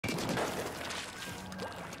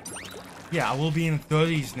Yeah, I will be in the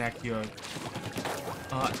 30s next year.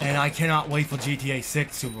 And I cannot wait for GTA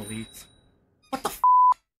 6 to release. What the f?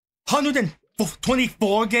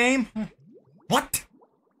 124 game? What?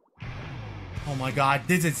 Oh my god,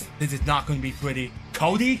 this is not gonna be pretty.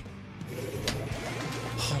 Cody?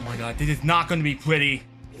 Oh my god, this is not gonna be pretty.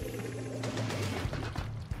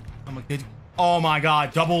 I'm a good. Oh my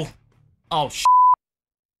god, double. Oh sh.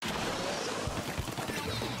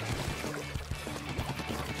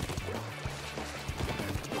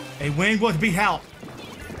 A win would be help.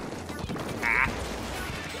 Ah.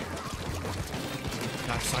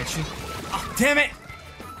 Gosh, side shoot. Oh, damn it!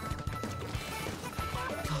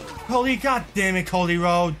 Cody, god damn it, Cody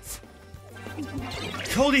Rhodes.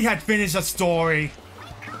 Cody had finished a story.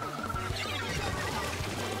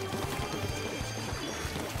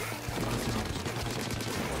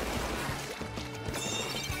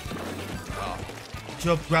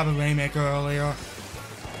 Should have grabbed a Rainmaker earlier.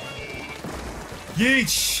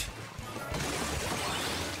 Yeesh!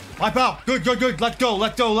 Wipe out! Good, good, good! Let's go,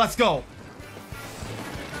 let's go, let's go!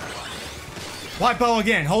 Wipe out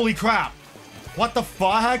again, holy crap! What the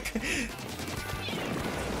fuck?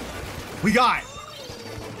 We got it!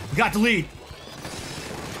 We got the lead!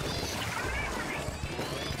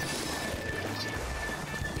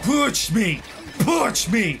 Push me! Push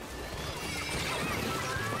me!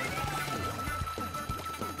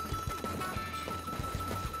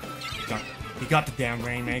 He got the damn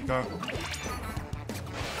Rainmaker.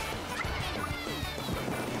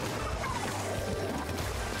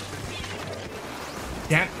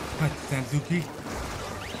 Damn, Sanzuki.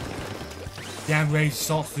 Damn Rage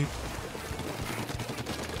Salt Soup.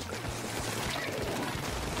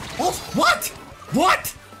 Oh, what? What?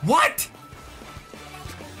 What?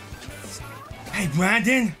 Hey,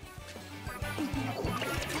 Brandon.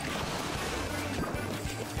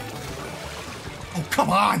 Oh, come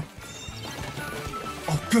on.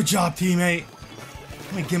 Oh, good job, teammate.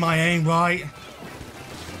 Let me get my aim right.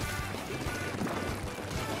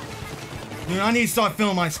 Dude, I need to start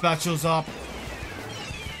filling my specials up.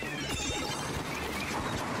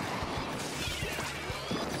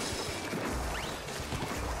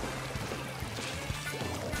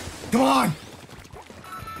 Come on!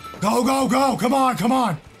 Go, go, go! Come on, come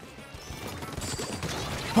on!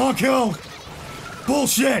 Come on, kill!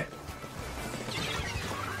 Bullshit!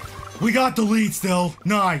 We got the lead still.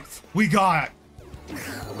 Nice. We got it.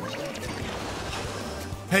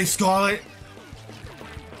 Hey, Scarlet.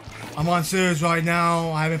 I'm on series right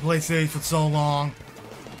now. I haven't played series for so long.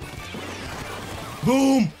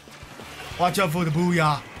 Boom! Watch out for the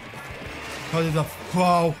booyah. Cause of the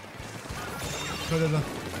pro. Cause of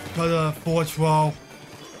the force pro.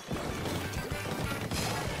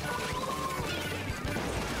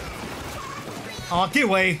 Oh, get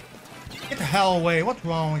away. Get the hell away. What's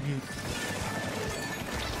wrong with you?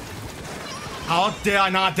 How did I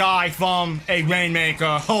not die from a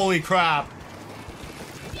Rainmaker? Holy crap.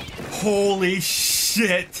 Holy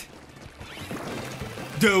shit.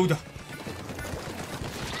 Dude.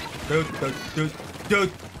 Dude.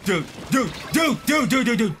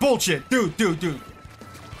 Bullshit. Dude.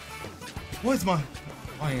 What is my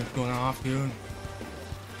aim's going off, dude?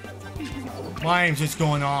 My aim's just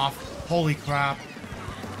going off. Holy crap.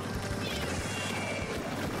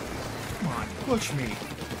 Come on, push me.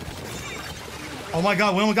 Oh my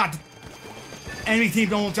god, we almost got the enemy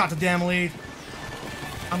team almost got the damn lead.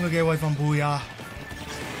 I'm gonna get away from Booyah.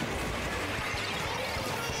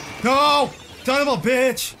 No! Son of a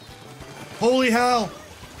bitch! Holy hell!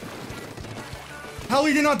 Hell,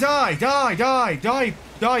 he did not die! Die,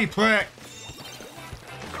 you prick!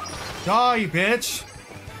 Die, you bitch!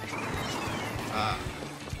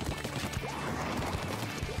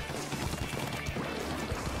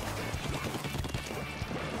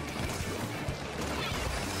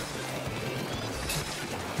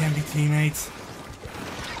 Damn you, teammates.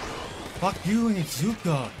 Fuck you and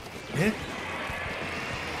Izuka, bitch.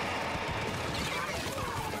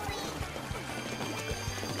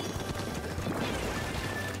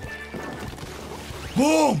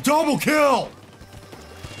 Boom! Double kill!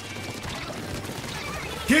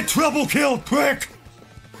 Get triple killed, prick!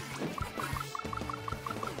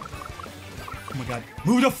 Oh my god.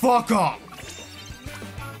 Move the fuck up!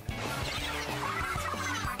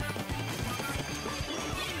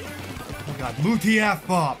 Oh my god. Move the F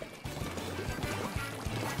up!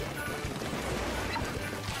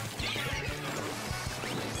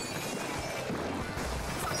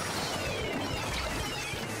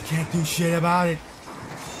 Can't do shit about it.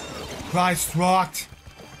 Price rocked.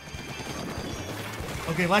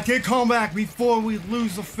 Okay, let's get comeback before we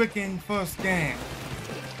lose the freaking first game.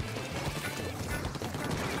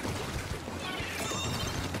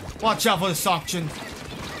 Watch out for the suction.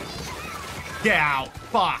 Get out.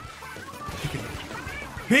 Fuck.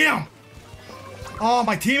 Beat him. Oh,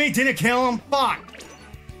 my teammate didn't kill him. Fuck.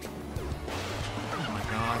 Oh my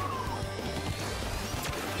god.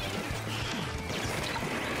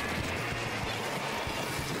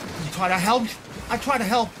 You try to help? I try to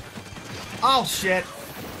help. Oh shit.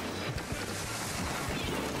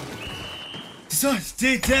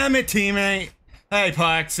 Damn it, teammate. Hey,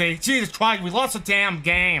 Plexi. Jesus Christ, we lost the damn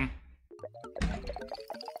game.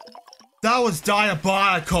 That was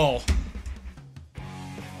diabolical.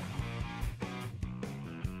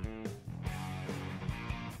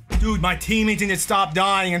 Dude, my teammate didn't stop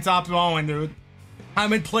dying and stop throwing, dude. I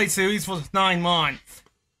haven't played series for 9 months.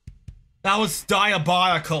 That was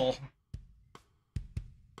diabolical.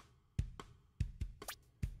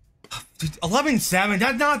 11-7,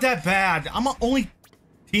 that's not that bad. I'm the only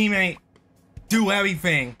teammate do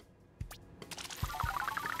everything.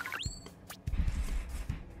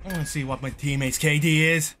 I wanna see what my teammate's KD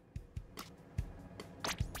is.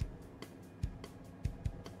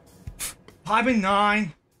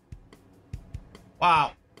 5-9.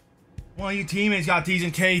 Wow. One of your teammates got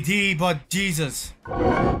decent KD, but Jesus.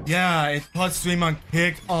 Yeah, it's Putz stream on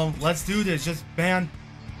Kick. Let's do this. Just ban.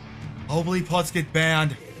 Hopefully Putz get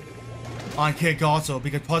banned on Kick also,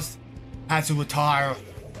 because Putz has to retire.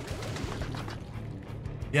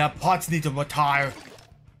 Yeah, Putz needs to retire. Oh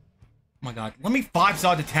my god. Let me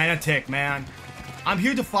 5-star the TTek, man. I'm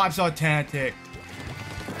here to 5-star TTek.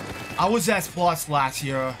 I was S+ last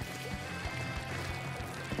year.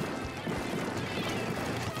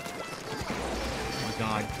 Oh my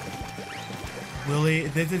god. Really?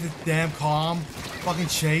 This is a damn calm fucking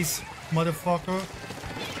chase, motherfucker.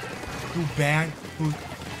 Who banned? Who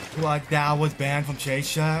that was banned from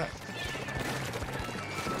Chase Chat?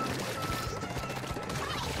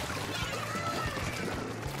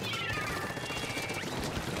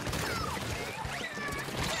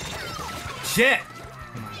 Shit!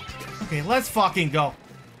 Okay, let's fucking go.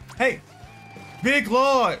 Hey! Big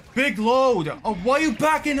load! Big load! Oh, why are you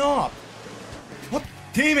backing up? What?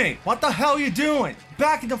 Teammate, what the hell are you doing?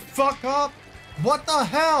 Backing the fuck up? What the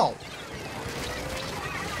hell?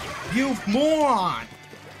 You moron!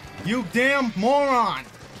 You damn moron!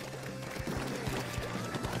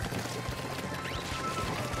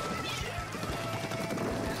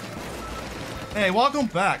 Hey, welcome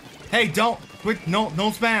back. Hey, don't quit. No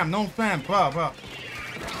spam. No spam, bro.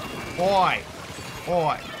 Boy.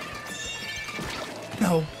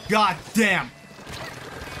 No, god damn.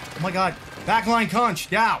 Oh my god. Backline punch.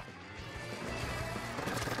 Down.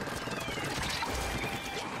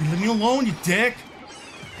 Leave me alone, you dick.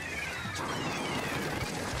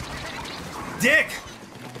 Dick!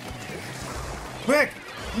 Quick!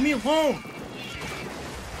 Leave me alone!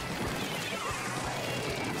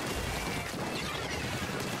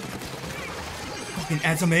 Fucking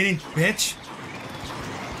animating bitch!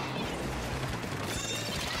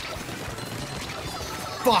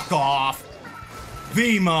 Fuck off!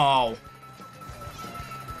 Vimo!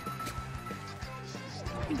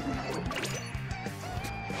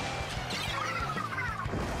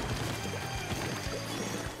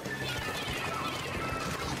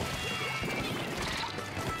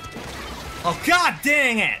 Oh, god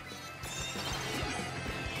dang it!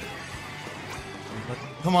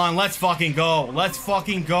 Come on, let's fucking go. Let's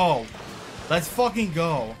fucking go. Let's fucking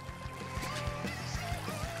go.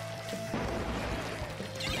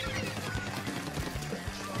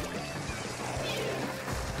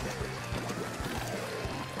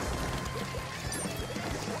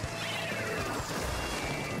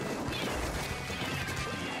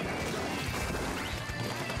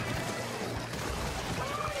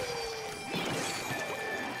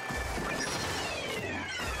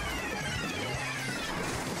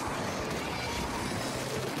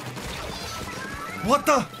 What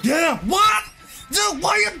the? Yeah, what? Dude,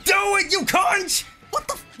 what are you doing, you cunt?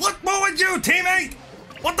 What's wrong with you, teammate?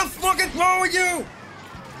 What the fuck is wrong with you?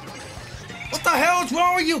 What the hell is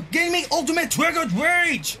wrong with you? Give me ultimate triggered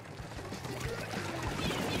rage.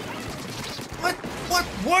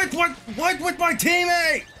 What with my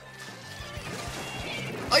teammate?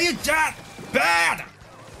 Are you that bad?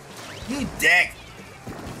 You dick.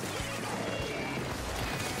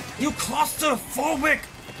 You claustrophobic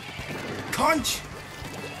cunt.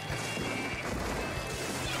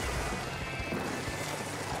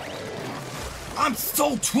 I'm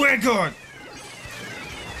so triggered!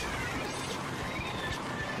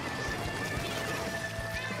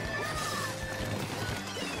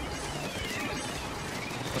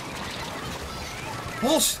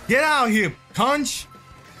 Bullshit! Get out of here, cunt!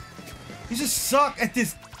 You just suck at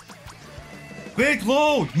this Big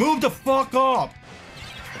load! Move the fuck up!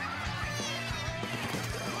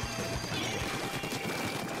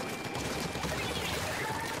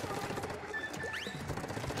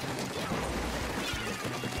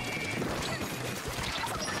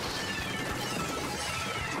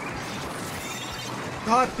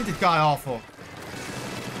 God, this guy awful.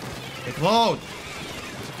 Big load!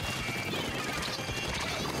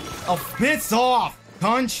 Oh, piss off,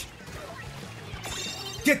 punch!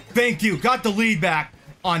 Thank you, got the lead back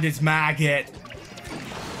on this maggot.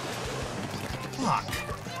 Fuck.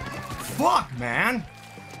 Fuck, man.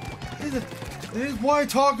 This is why I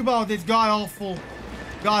talk about this god-awful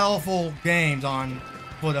games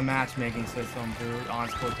for the matchmaking system, dude, on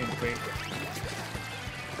Splatoon 3.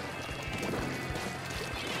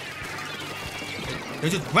 They're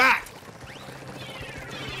just whacked!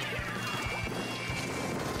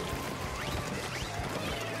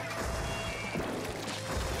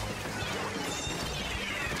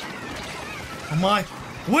 Oh my...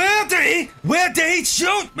 Where did he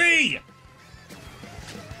shoot me?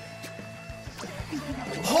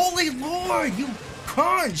 Holy Lord, you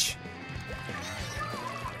crunch!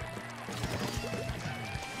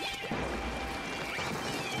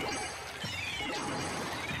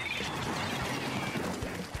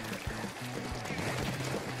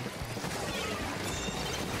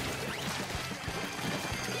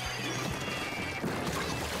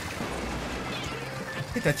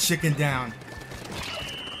 Get that chicken down.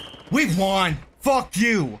 We won! Fuck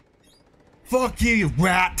you! Fuck you, you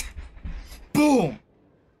rat! Boom!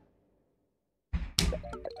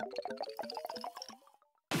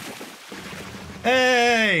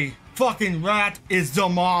 Hey! Fucking rat is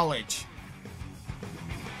demolished!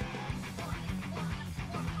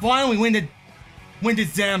 Finally win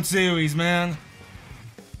this damn series, man!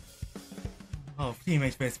 Oh,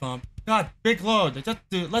 teammates face bump. God, big load.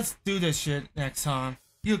 Let's do this shit next time.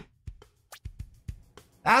 You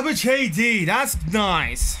average KD, that's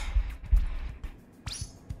nice.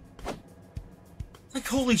 Like,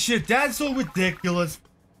 holy shit, that's so ridiculous,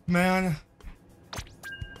 man.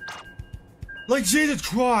 Like, Jesus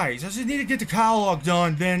Christ, I just need to get the catalog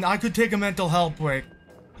done, then I could take a mental health break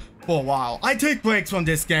for a while. I take breaks from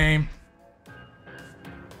this game.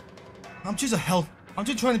 I'm just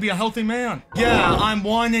trying to be a healthy man. Yeah, I'm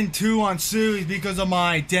 1 and 2 on series because of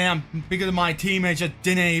my teammates just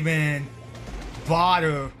didn't even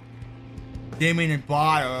bother. Didn't even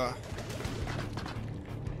bother.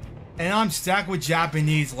 And I'm stacked with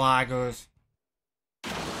Japanese laggers.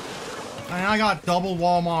 And I got double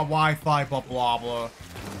Walmart Wi-Fi, blah blah blah.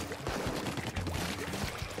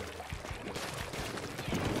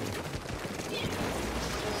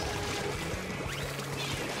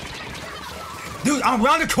 Dude, I'm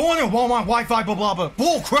around the corner, Walmart Wi-Fi, blah blah blah.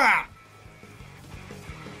 Bull crap!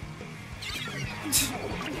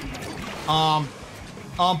 I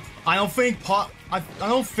don't think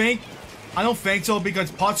so because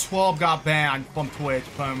Putz 12 got banned from Twitch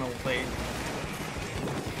permanently.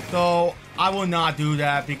 So I will not do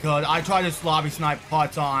that because I tried to lobby snipe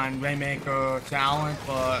Putz on Rainmaker Challenge,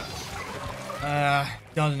 but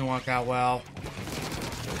doesn't work out well.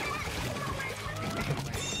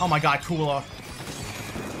 Oh my god, cooler.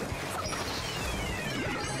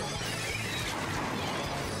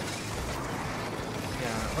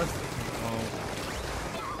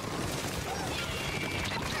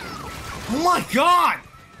 Oh my god!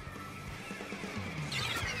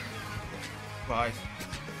 Bye.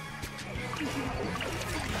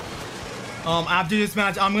 After this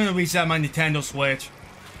match, I'm gonna reset my Nintendo Switch.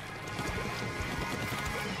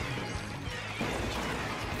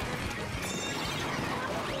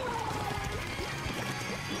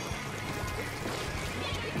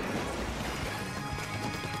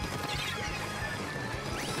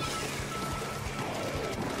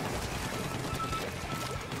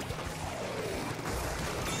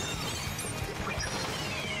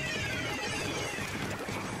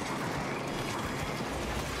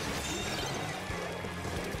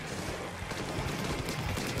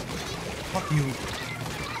 Fuck you.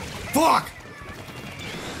 Fuck!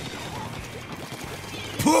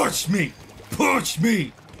 Push me! Push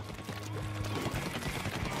me!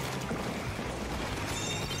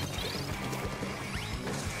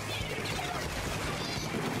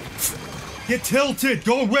 Get tilted!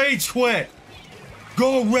 Go rage quit!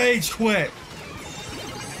 Go rage quit!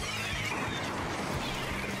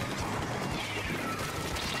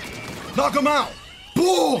 Knock him out!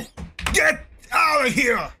 Boom! Get out of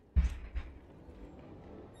here!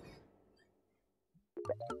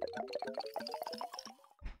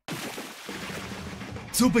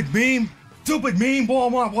 Stupid meme,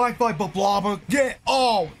 Walmart Wi-Fi, blah blah blah. Get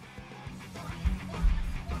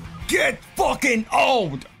get fucking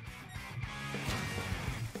old.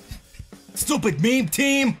 Stupid meme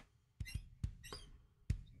team.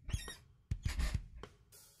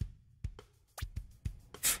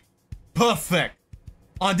 Perfect.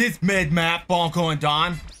 On this mid-map, Bonko and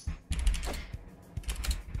Don.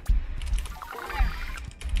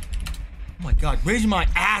 Oh my god, raising my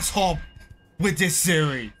asshole with this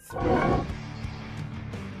series.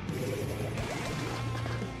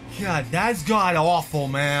 God, that's god awful,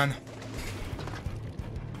 man.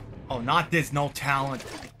 Oh, not this no talent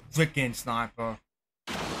freaking sniper.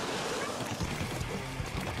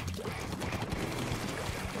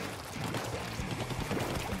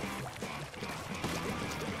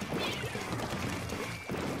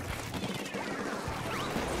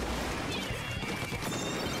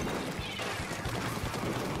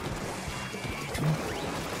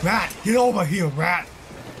 Rat, get over here, rat!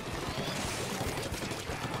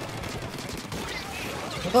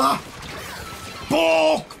 Ah!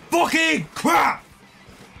 Bull fucking crap!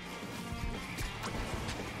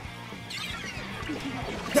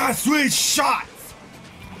 That's 3 shots!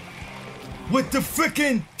 With the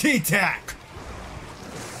frickin' TTek!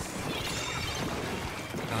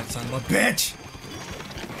 God, son of a bitch!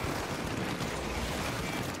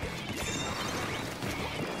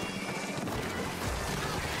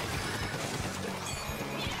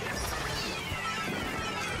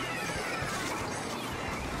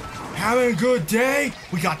 Having a good day?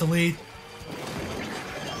 We got the lead.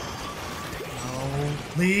 No,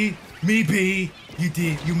 lead me be. You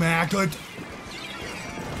did, you maggot.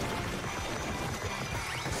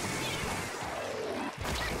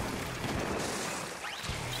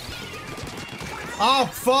 Oh,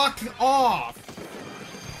 fuck off.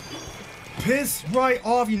 Piss right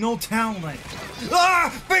off, you no talent.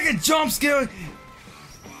 Ah, freaking jump scare.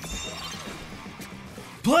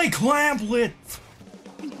 Play Clamplet.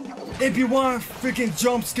 If you want to freaking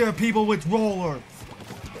jump scare people with rollers.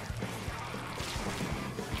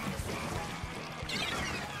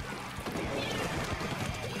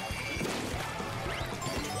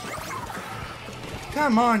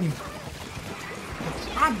 Come on, you.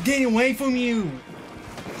 I'm getting away from you.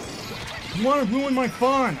 You want to ruin my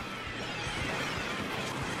fun.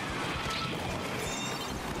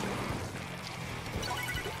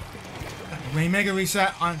 Rainmaker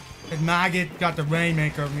reset on. And Maggot got the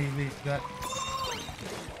Rainmaker reset.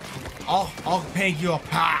 I'll paint you a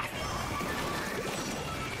path.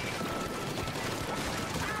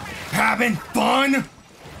 Having fun?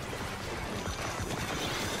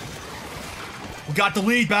 We got the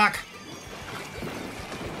lead back.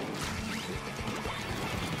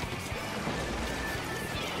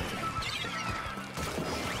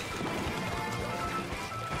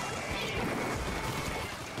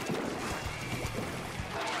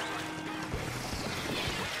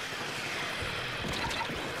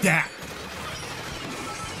 That.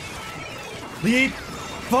 Lead.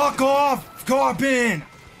 Fuck off, Carbon.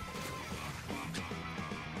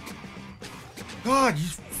 God, you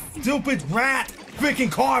stupid rat.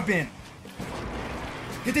 Freaking Carbon.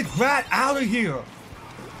 Get this rat out of here.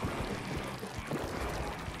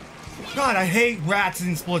 God, I hate rats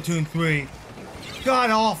in Splatoon 3. God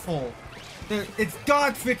awful. It's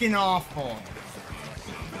god freaking awful.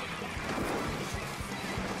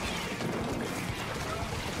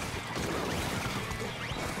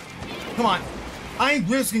 Come on. I ain't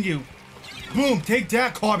risking you. Boom, take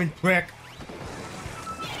that, Carbon prick.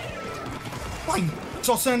 Why,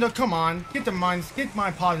 Sawsandra, come on. Get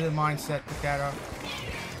my positive mindset together.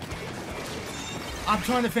 I'm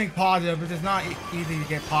trying to think positive, but it's not easy to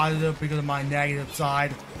get positive because of my negative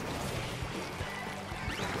side.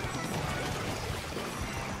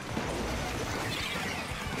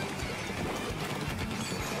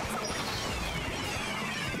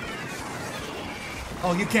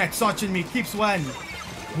 Oh, you can't such in me. Keep sweating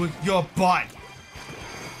with your butt.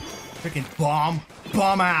 Freaking bomb.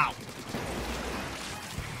 Bomb out.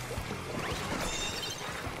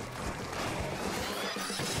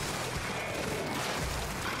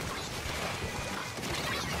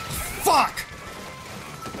 Fuck!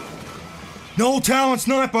 No talent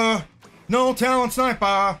sniper. No talent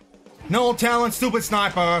sniper. No talent stupid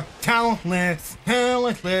sniper. Talentless.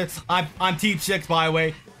 Talentless. I'm Team 6 by the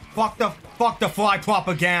way. Fuck the Fly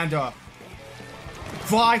propaganda.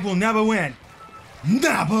 Fly will never win.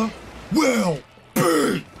 Never will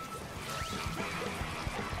be.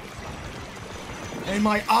 And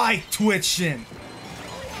my eye twitching.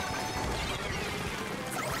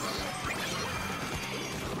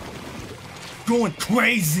 Going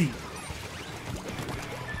crazy.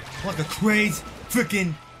 Like a crazy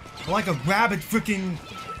freaking, like a rabid freaking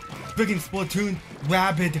Splatoon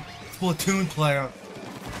rabid Splatoon player.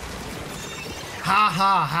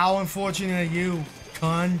 Haha, how unfortunate are you,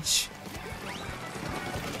 cunch.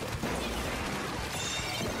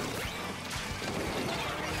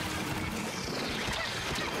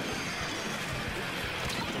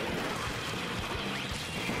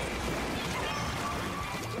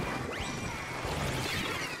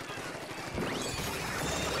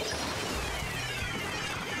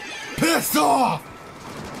 Pissed off!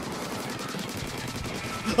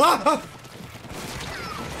 Ah!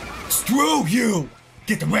 Screw you!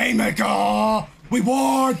 Get the Rainmaker! We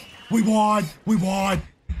won! We won! We won!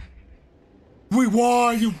 We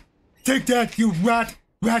won! You take that, you rat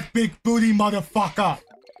big booty motherfucker!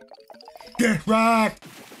 Get wrecked!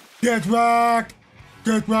 Get wrecked!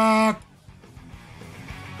 Get wrecked!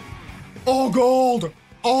 All gold!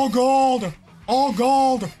 All gold! All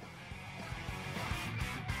gold!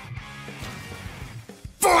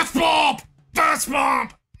 First bump! First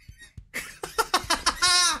bump!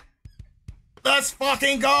 Let's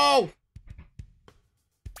fucking go!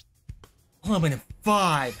 11-5.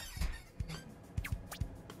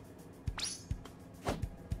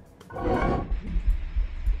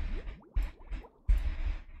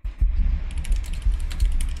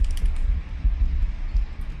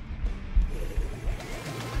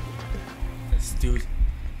 Let's do it.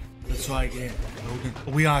 Let's try again.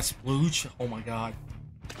 We are splooge. Oh my god.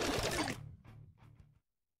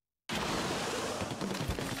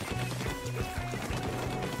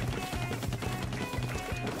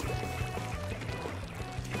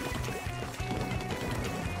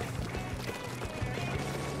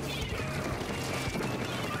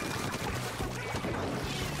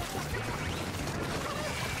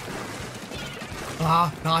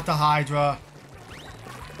 Ah, not the Hydra.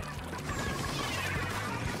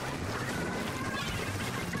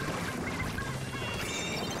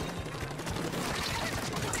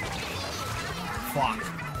 Fuck.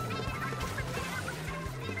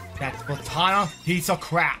 That's Platana piece of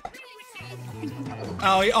crap.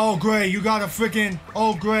 Oh great, you got a freaking.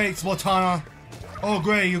 Oh great, Splatana. Oh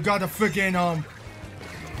great, you got a freaking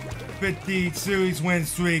 50 series win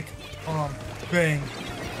streak thing.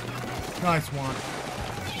 Nice one.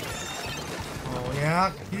 Oh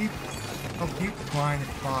yeah, keep trying to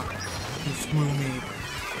fuck to screw me.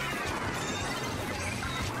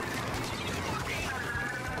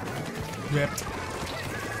 Ripped.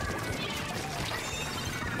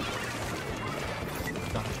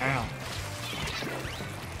 The hell?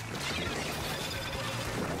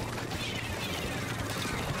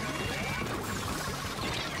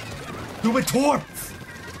 Do it, Torp!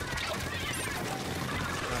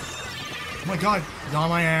 Oh my god, he's on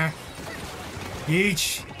my ass.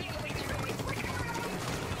 Each.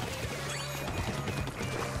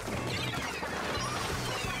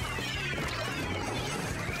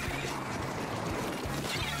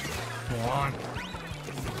 Go on.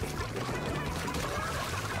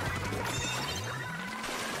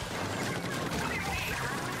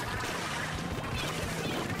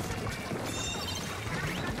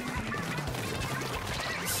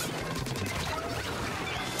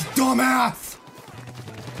 Dumbass!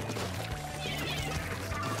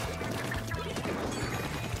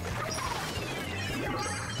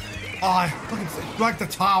 Oh, I fucking struck the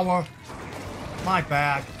tower. My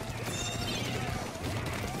bad.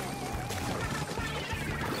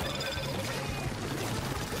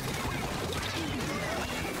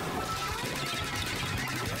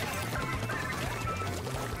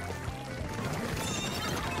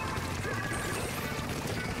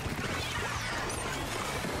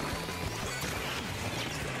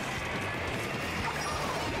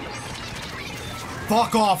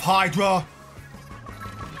 Fuck off, Hydra!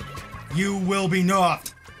 You will be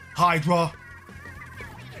nerfed, Hydra.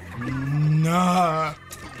 Nerfed.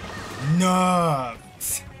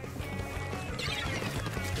 Nerfed.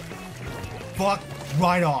 Fuck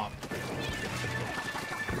right off.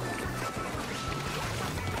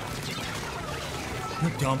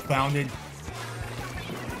 You're dumbfounded.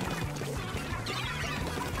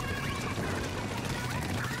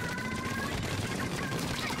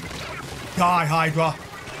 Die, Hydra.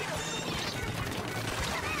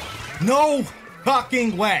 No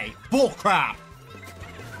fucking way. Bullcrap.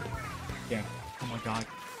 Yeah. Oh my god.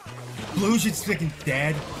 Blue's just freaking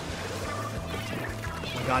dead.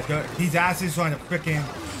 Oh my god. These asses trying to freaking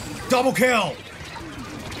double kill.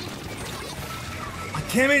 I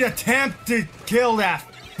can't even attempt to kill that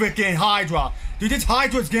freaking Hydra. Dude, this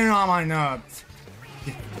Hydra's getting on my nerves.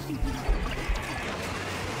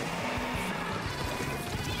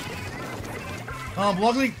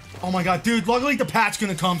 Luckily, oh my god, dude, luckily the patch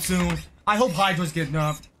gonna come soon. I hope Hydras get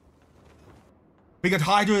nerfed. Because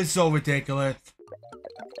Hydra is so ridiculous.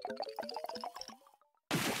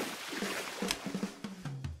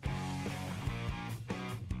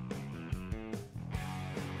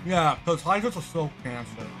 Yeah, because Hydras are so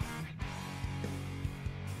cancer.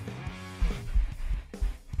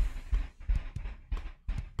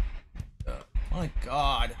 My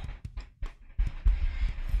God.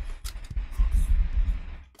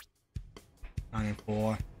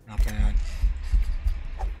 $94, not bad.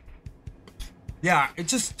 Yeah,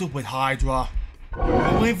 it's just stupid Hydra.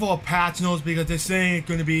 I'm waiting for a patch notes because they're saying it's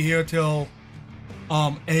gonna be here till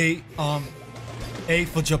 8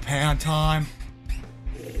 for Japan time.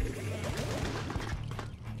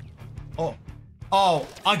 Oh,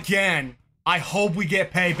 again. I hope we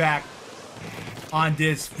get payback on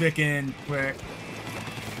this freaking prick.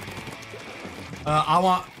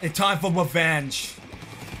 It's time for revenge.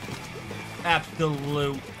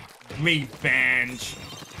 Absolute revenge.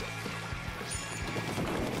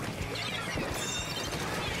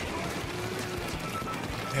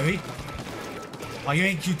 Harry? Why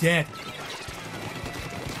ain't you dead?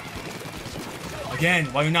 Again,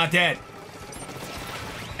 why you not dead?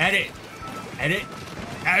 Edit! Edit!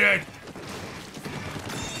 Edit!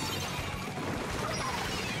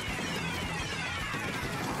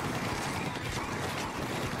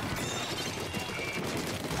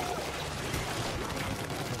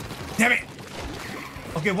 Damn it!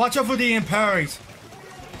 Okay, watch out for the Imperis.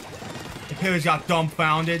 Imperis got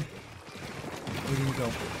dumbfounded. Where do we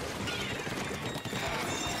go?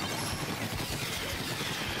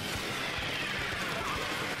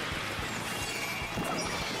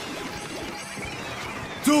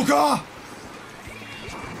 Zuka!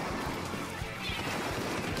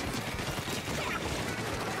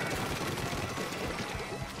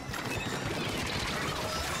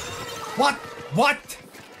 What? What?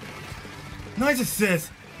 Nice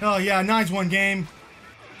assist. Oh yeah, nice one game.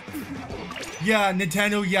 Yeah,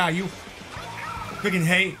 Nintendo, yeah, you freaking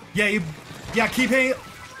hate. Yeah, keep hating.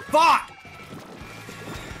 Fuck!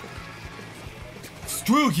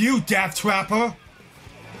 Screw you, Death Trapper.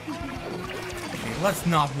 Okay, let's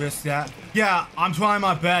not risk that. Yeah, I'm trying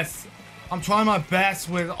my best. I'm trying my best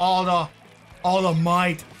with all the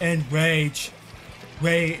might and rage.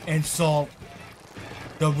 And salt.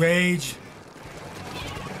 The rage.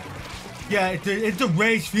 Yeah, it's the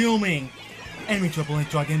rage fuming. Enemy triple link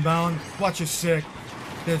drug inbound. Watch your sick.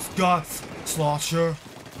 There's guts. Slosher.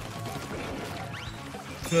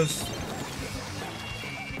 Just.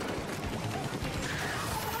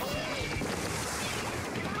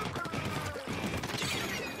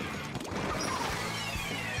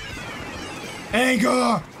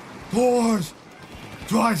 Anger towards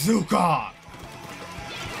Dryzuka.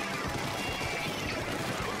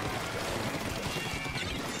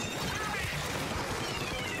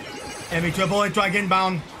 Enemy triple hit drag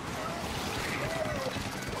inbound.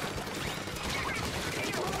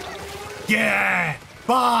 Yeah!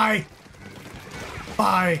 Bye!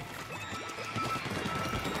 Bye!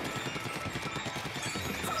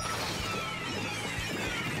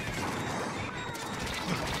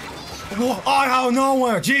 Whoa, out of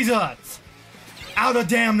nowhere! Jesus! Out of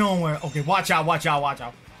damn nowhere! Okay, watch out, watch out, watch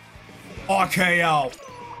out. RKO.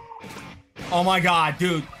 Oh my god,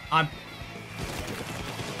 dude.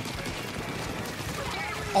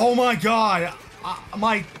 Oh my god!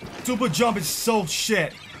 My super jump is so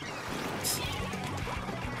shit.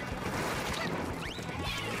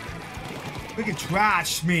 Freaking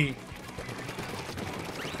trash me.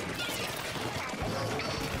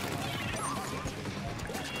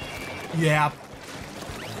 Yeah.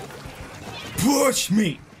 Push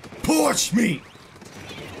me! Push me!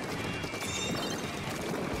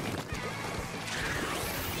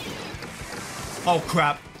 Oh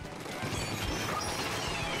crap.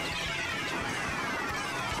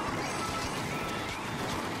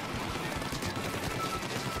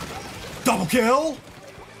 Double kill!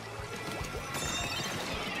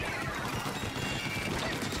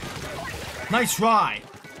 Nice try.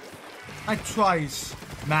 Nice tries,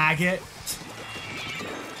 maggot.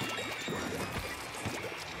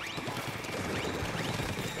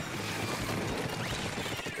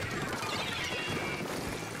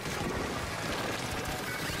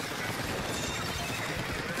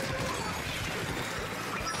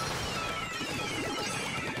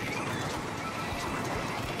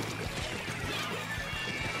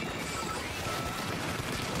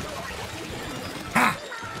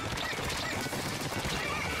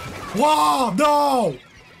 Whoa, no!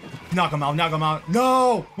 Knock him out, knock him out.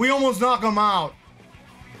 No! We almost knock him out.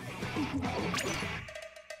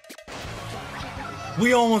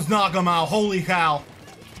 We almost knock him out. Holy cow.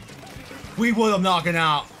 We would have knocked him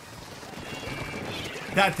out.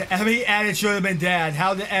 That every edit should have been dead.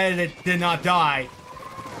 How the edit did not die.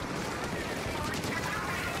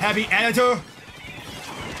 Heavy editor.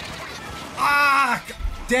 Ah!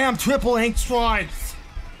 Damn, triple ink strikes.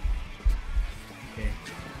 Okay.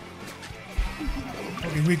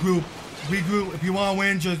 Okay, regroup. Regroup. If you want to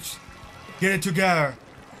win, just get it together.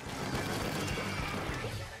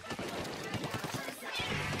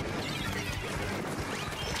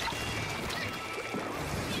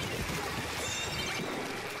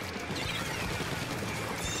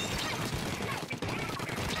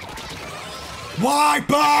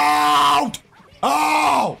 Wipe out!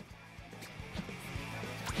 Oh!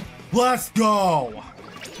 Let's go!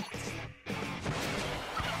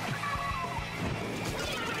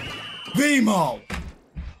 Vimo!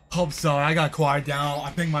 Hope so. I gotta quiet down. I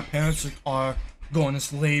think my parents are going to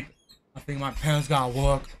sleep. I think my parents gotta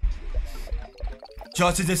work.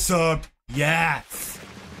 Justice is served. Yes!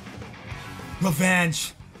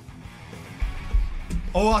 Revenge.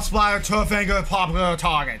 Or splatter, turf anger, popular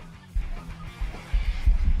target.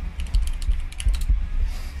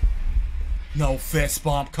 No fist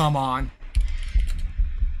bump, come on.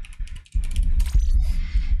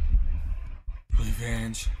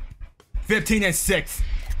 Revenge. 15 and 6.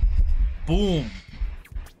 Boom.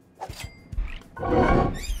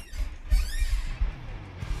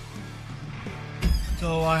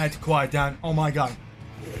 So I had to quiet down. Oh my god.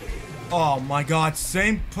 Oh my god,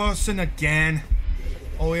 same person again.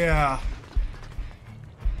 Oh yeah.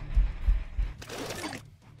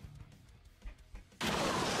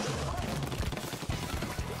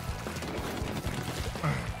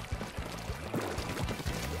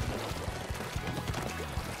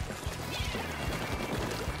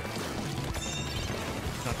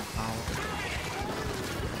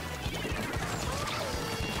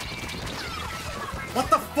 What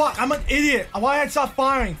the fuck? I'm an idiot. Why did I stop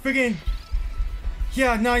firing? Friggin'.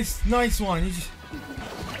 Yeah, nice one. You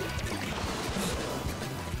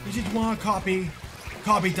just wanna copy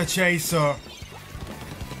the chaser.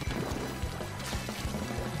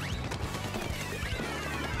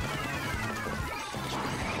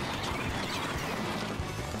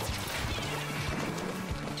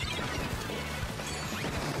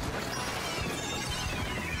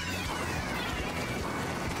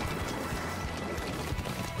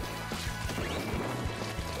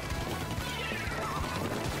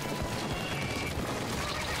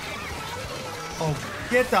 Oh,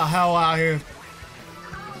 get the hell out of here.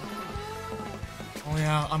 Oh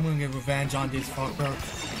yeah, I'm gonna get revenge on this fucker.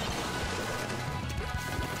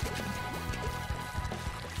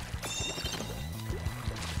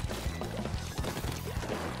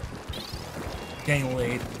 Getting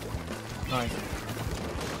lead. Nice.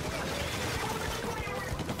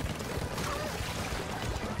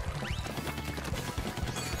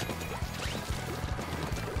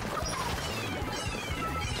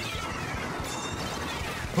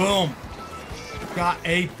 Boom! Got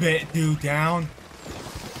 8-bit dude down.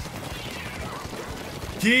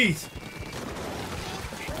 Jeez!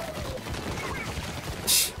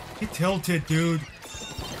 Get tilted, dude.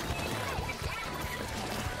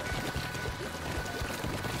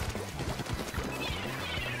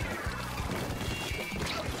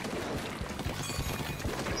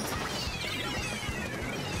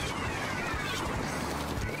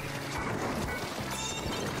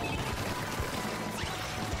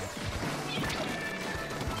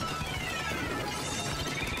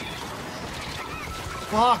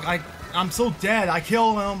 Fuck, I'm so dead. I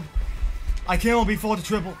killed him. I killed him before the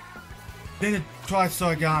triple. Then the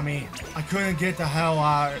TriStar got me. I couldn't get the hell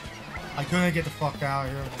out. I couldn't get the fuck out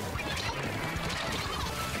of here.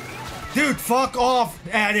 Dude, fuck off,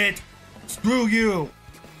 edit. Screw you.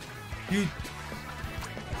 You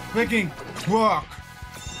freaking crook.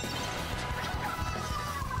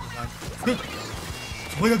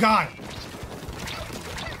 Swear to God.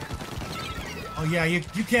 Oh yeah, you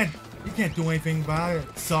can't do anything about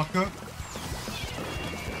it, sucker.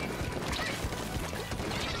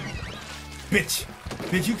 Bitch,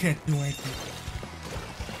 you can't do anything.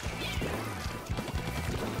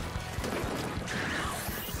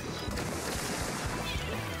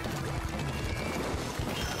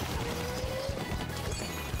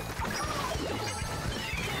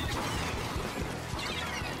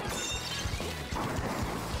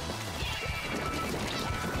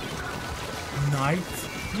 Nice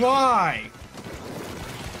try.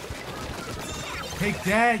 Take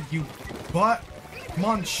that, you butt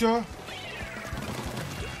muncher.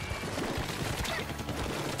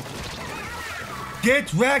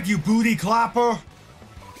 Get wrecked, you booty clapper.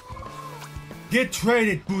 Get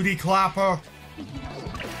traded, booty clapper.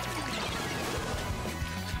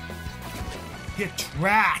 Get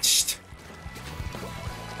trashed.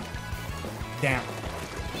 Damn.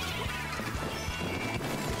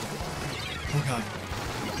 Oh god.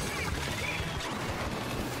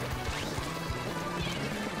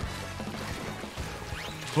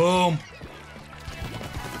 Boom.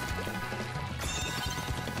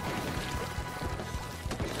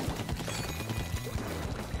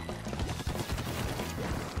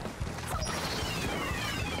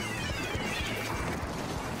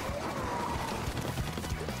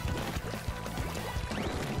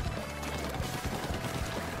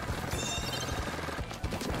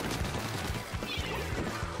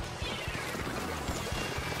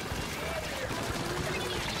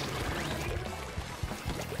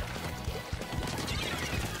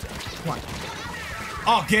 Come on.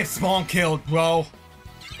 Oh, get spawn killed, bro.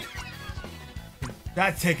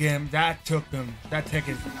 That took him. That took him. That took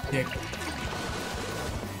his dick.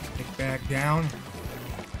 Get back down.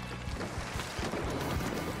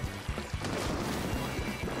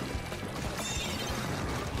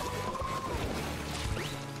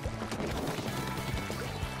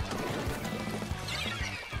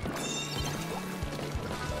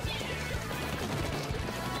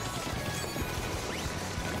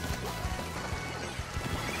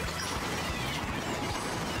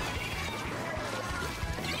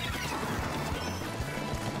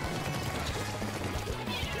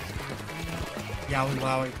 Yowie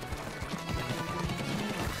wowie.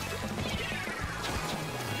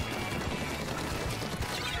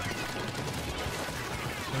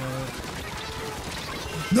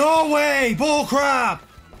 No way! Bullcrap!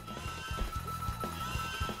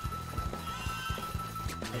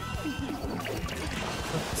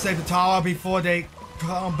 Save the tower before they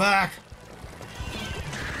come back.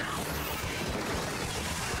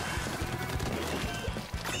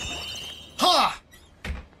 Ha!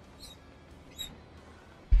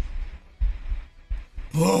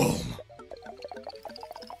 Boom!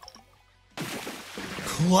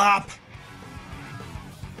 Clap!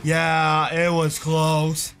 Yeah, it was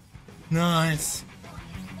close. Nice.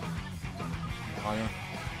 Oh, yeah.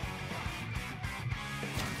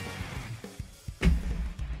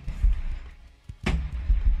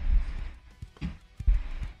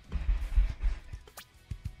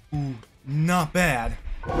 Ooh, not bad.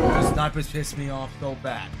 The snipers pissed me off so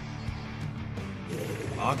bad.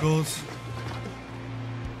 Goggles.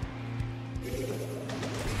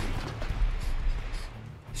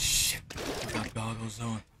 Shit, got goggles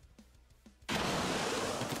on.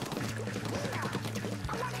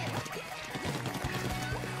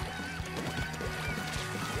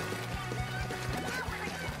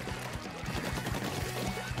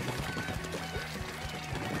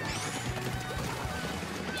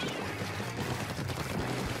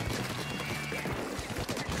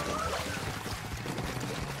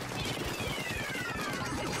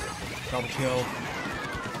 Double kill.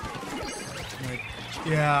 Like,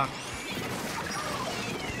 yeah.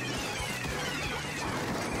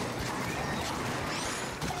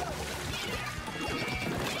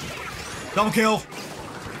 Double kill.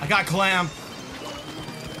 I got clam.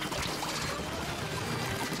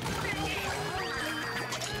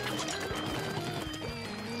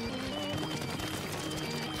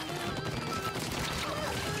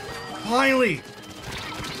 Finally.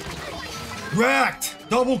 Wrecked.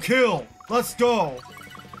 Double kill! Let's go!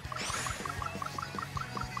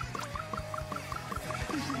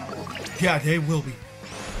 Yeah, they will be.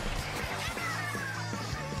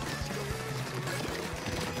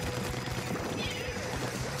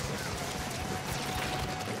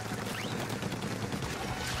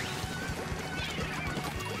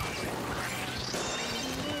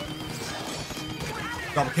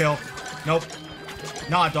 Double kill. Nope.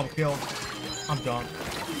 Not a double kill. I'm done.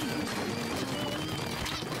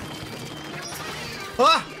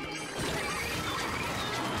 Ah!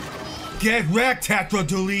 Get wrecked, Tetra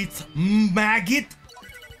Delete, maggot!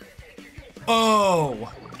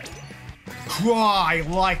 Oh! Cry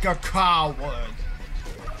like a coward!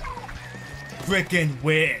 Frickin'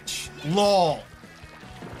 witch! LOL!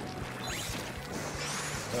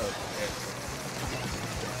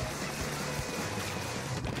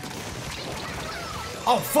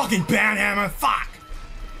 Oh, fucking banhammer! Fuck!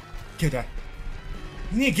 Get that.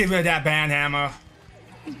 You need to get rid of that banhammer.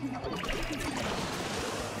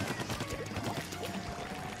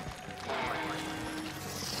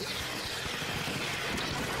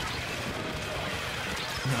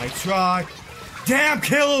 Nice try. Damn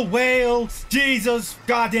killer whales! Jesus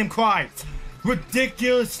goddamn Christ!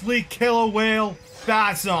 Ridiculously killer whale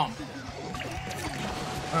spasm.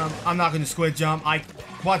 I'm not gonna squid jump. I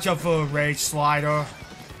watch out for a rage slider.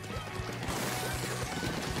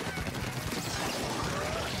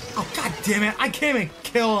 Oh, god damn it. I can't even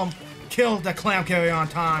kill him. Kill the clam carrier on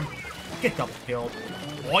time. Get double killed.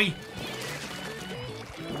 Boy.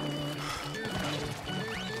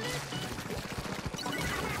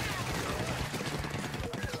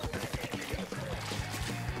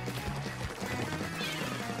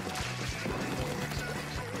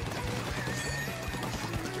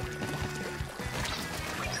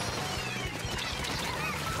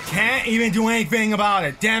 Can't even do anything about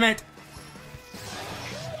it, damn it!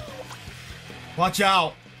 Watch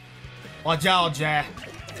out! Watch out, Jack!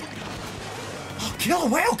 Oh, kill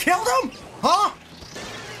him! Whale killed him? Huh?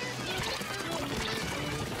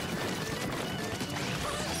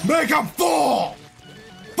 Make him fall!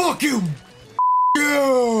 Fuck you!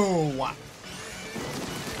 You!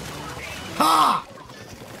 Ha!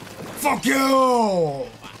 Fuck you!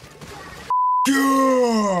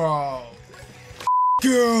 You!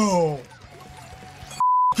 Go!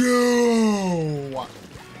 Go!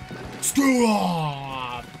 Screw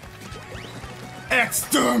off!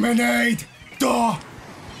 Exterminate the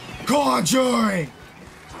Conjuring!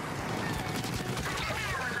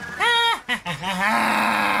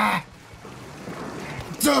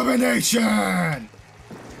 Extermination!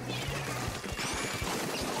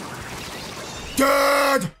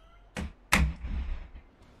 Dead!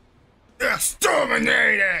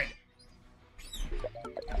 Exterminated!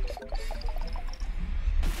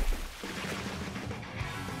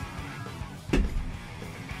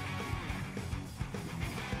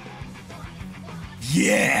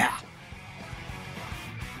 Yeah!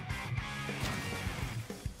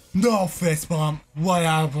 No fist bump,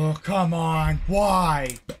 whatever, come on,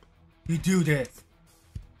 why? You do this.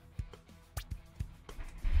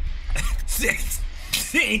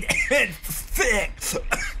 16 and 6!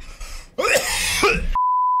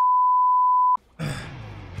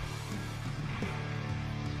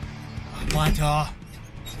 What,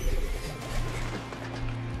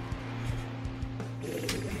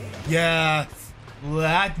 yeah,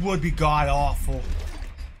 that would be god-awful.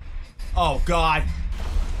 Oh, God.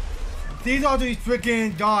 These are these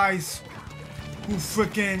freaking guys who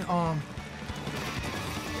freaking,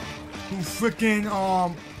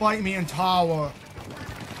 fight me in tower.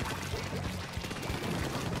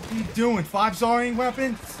 What are you doing? 5-starring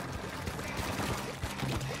weapons?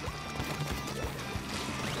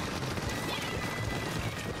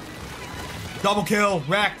 Double kill,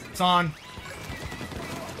 wrecked, son.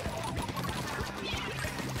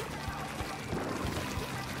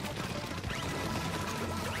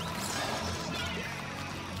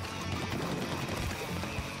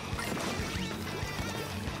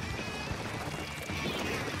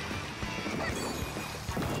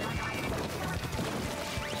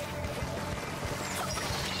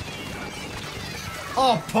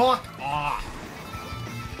 Oh, fuck off.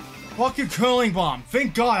 Fuck your curling bomb.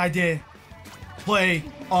 Thank God I did play,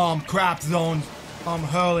 crap zones,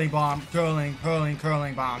 curling bomb talent.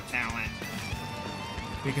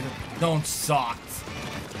 Because zone sucks.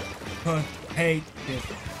 Hate this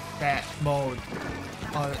fat mode.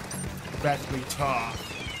 Especially tough.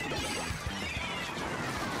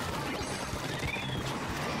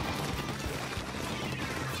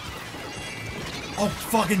 Oh,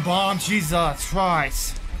 fucking bomb, Jesus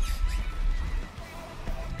Christ.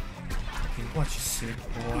 Okay, what you sick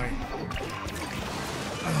boy.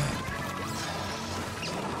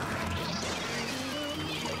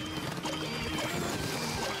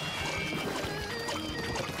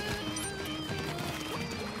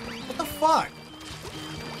 What the fuck?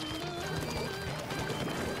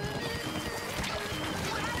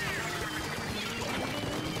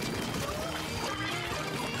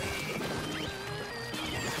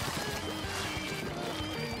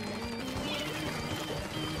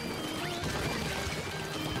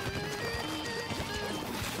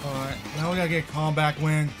 Alright, now we gotta get combat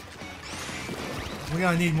win. We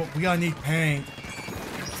gotta need paint.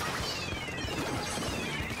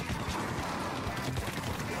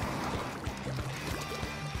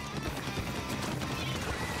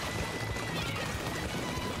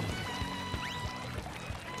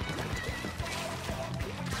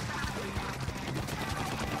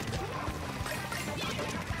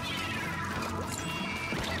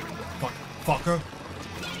 Fucker.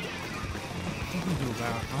 What can you do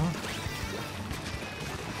about it, huh?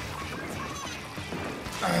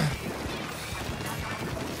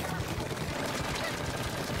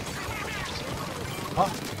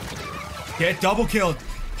 Oh. Get double killed,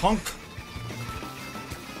 punk.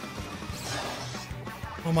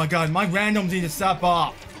 Oh my god, my randoms need to step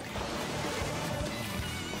up.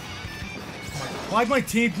 Why'd my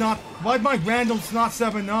randoms not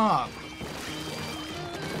stepping up?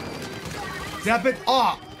 Step it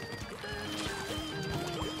up!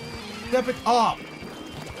 Step it up.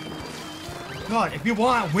 God, if you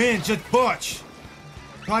want to win, just push.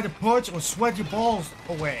 Try to push or sweat your balls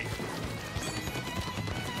away.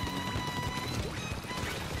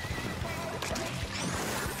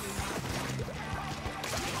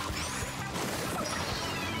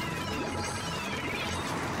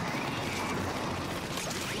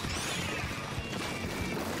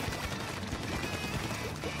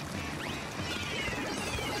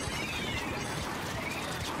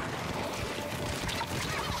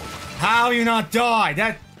 How you not die?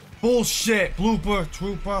 That bullshit, blooper,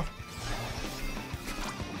 trooper.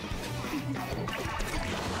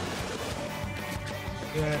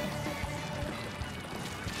 Yeah.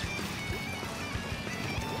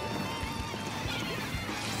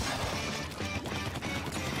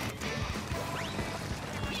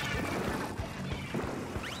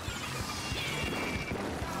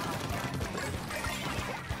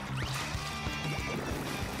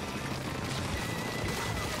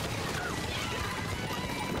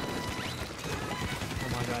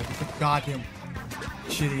 Goddamn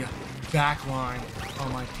shitty backline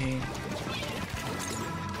on my team.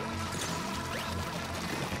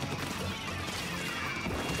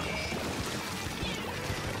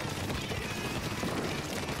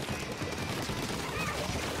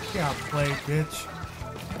 Yeah, play, bitch.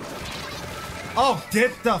 Oh,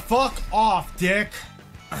 dip the fuck off, dick.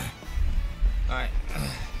 Alright.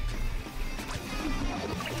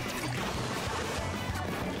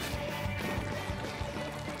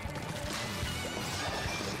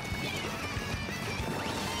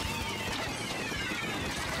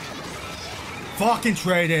 Fucking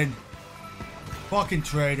traded. Fucking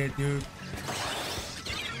traded, dude.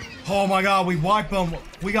 Oh my god, we wipe them.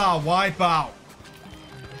 We got a wipe out.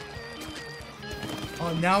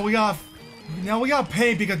 Oh, now we got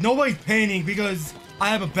paint because nobody's painting because I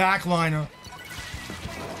have a backliner.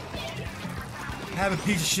 I have a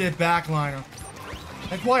piece of shit backliner.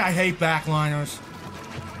 That's why I hate backliners.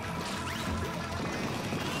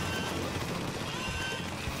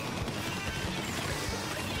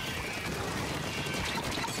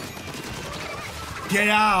 Get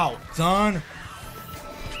out, son!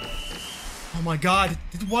 Oh my god,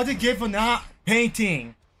 what did it give for not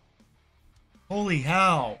painting? Holy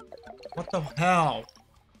hell. What the hell?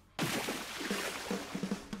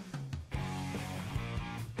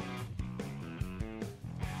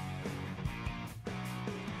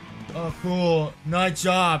 Oh, cool. Nice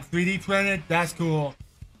job. 3D printed? That's cool.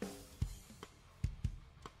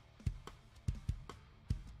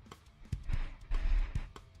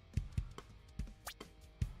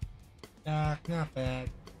 Not bad.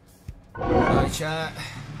 Alright, chat.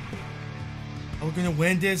 Are we gonna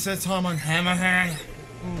win this time on Hammerhand?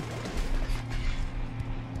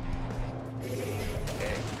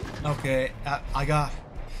 Okay, I got...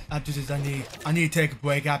 After this, I need to take a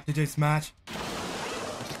break after this match.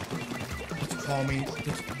 Just calm me,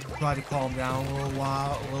 just try to calm down a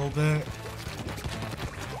little bit.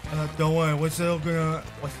 Don't worry, we're still gonna,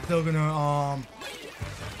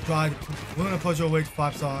 try to, we're gonna push our way to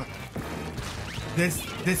 5-star.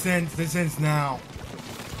 This ends now.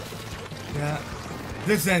 Yeah,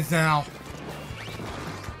 this ends now.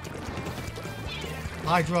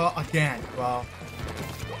 Hydra again, bro.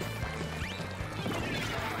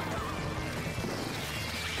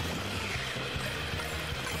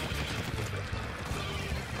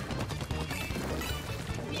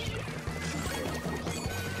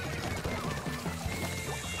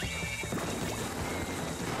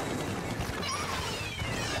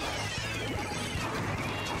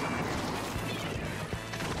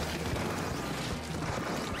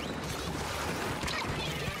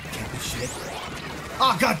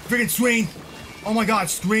 Oh god, freaking screen! Oh my god,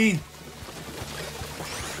 screen!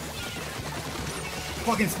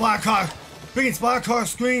 Fucking splatter car! Freaking splatter car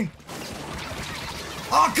screen!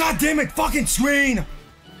 Oh god damn it, fucking screen!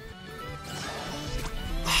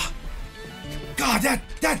 Oh, god,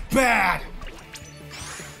 that's bad!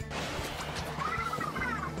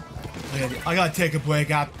 I gotta take a break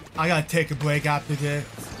after this.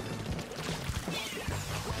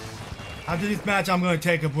 After this match, I'm gonna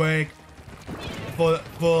take a break. For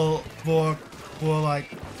like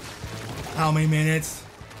how many minutes?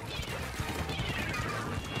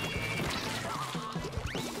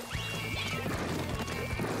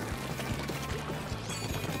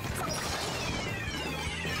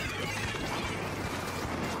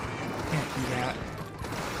 Can't do that.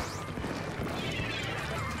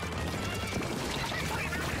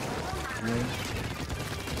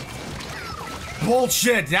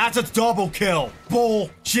 Bullshit, that's a double kill.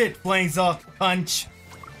 Bullshit, Flames up, punch.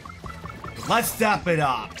 Let's step it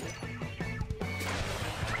up.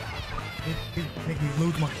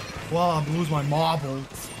 lose my... Well, I lose my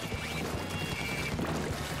marbles.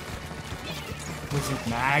 Wizard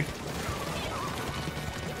mag.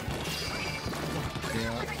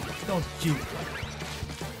 Yeah. Don't you...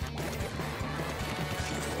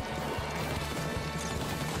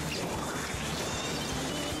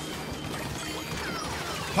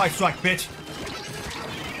 Price strike, bitch.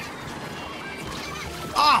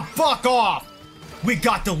 Ah, fuck off! We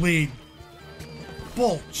got the lead.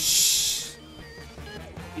 Bullshit.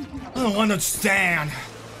 I don't understand.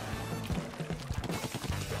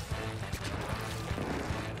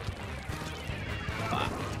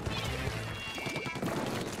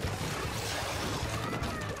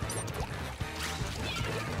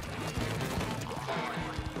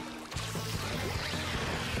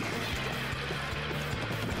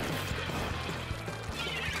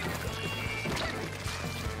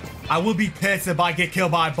 I will be pissed if I get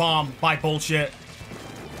killed by a bomb by bullshit.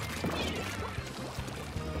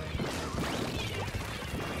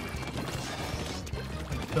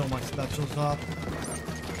 Fill my specials up.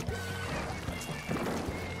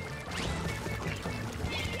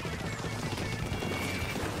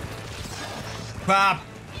 Crap.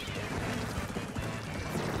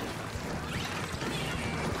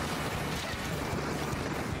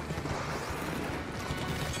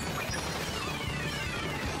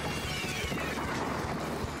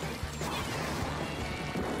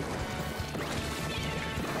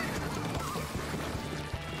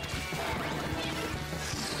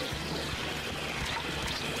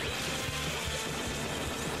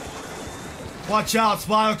 Watch out,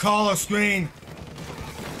 spider collar screen.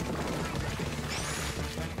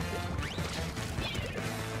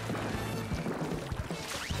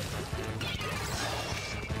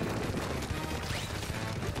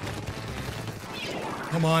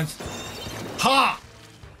 Come on. Ha!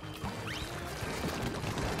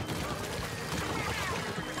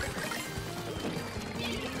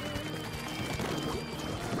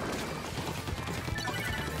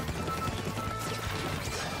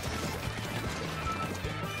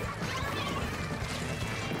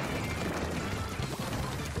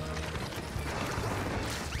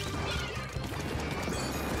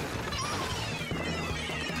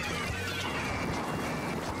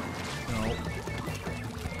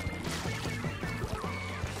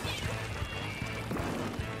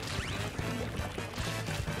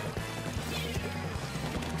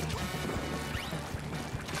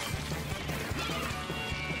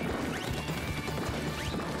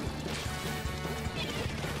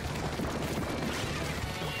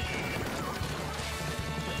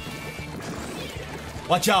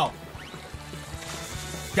 Watch out!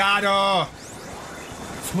 Got her!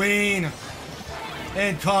 Swing!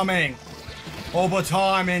 Incoming!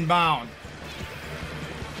 Overtime inbound!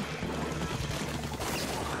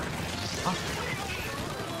 Huh?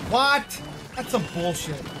 What? That's some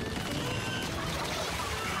bullshit.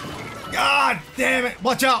 God damn it!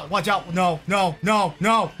 Watch out! Watch out! No! No! No!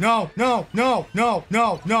 No! No! No! No! No!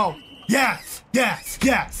 No! No! Yes! Yes!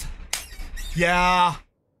 Yes! Yeah.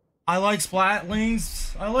 I like Splatlings.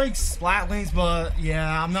 I like Splatlings, but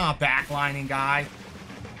yeah, I'm not a backlining guy.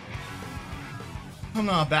 I'm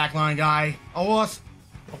not a backline guy.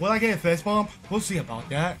 Will I get a fist bump? We'll see about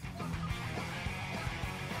that.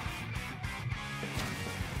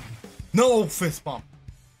 No fist bump.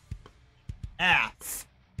 Ass.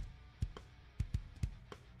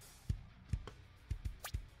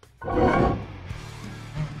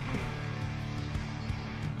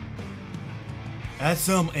 That's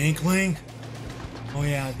some inkling. Oh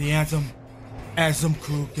yeah, the Anthem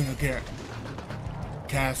crew gonna get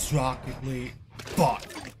catastrophically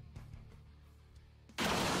fucked.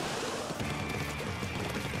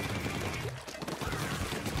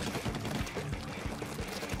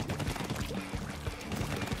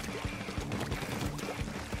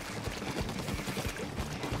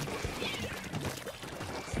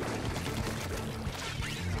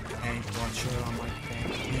 Tank launcher on my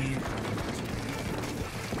tank team.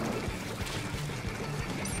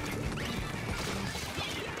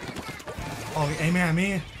 Oh, you aiming at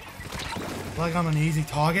me? Like I'm an easy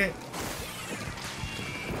target?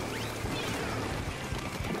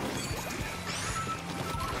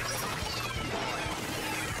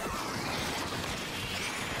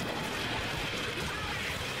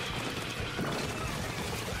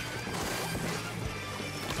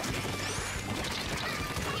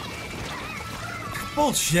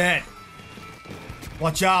 Bullshit!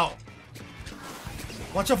 Watch out!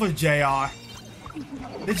 Watch out for the JR.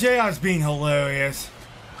 The JR is being hilarious.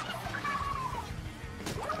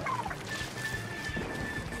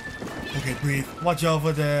 Okay, breathe. Watch out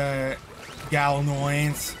for the gal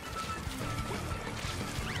annoyance.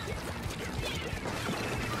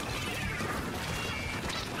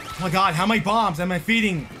 my god, how many bombs am I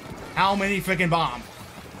feeding? How many freaking bombs?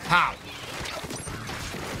 How?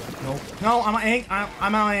 No, I'm ink.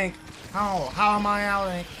 I'm out of ink. How am I out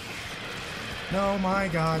of ink? No, my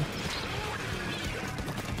god.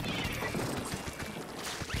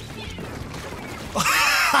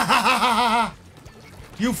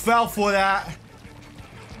 You fell for that.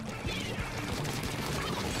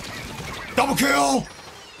 Double kill!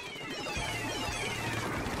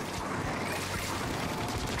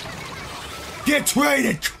 Get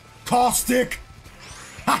traded, caustic!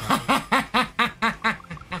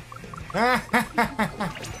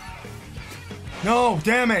 No,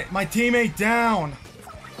 damn it, my teammate down.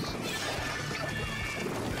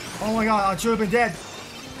 Oh my god, I should have been dead.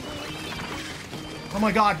 Oh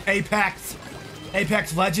my god, Apex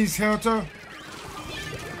Legends character.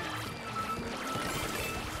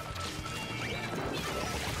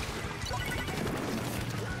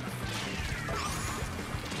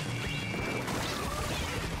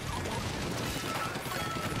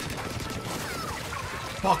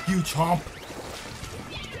 Fuck you, chomp.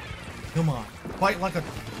 Come on. Fight like a...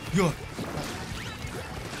 Good.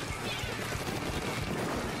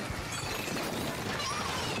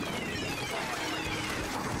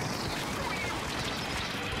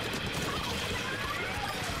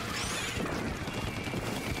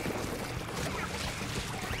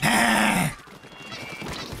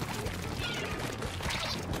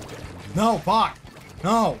 No, fuck.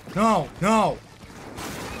 No.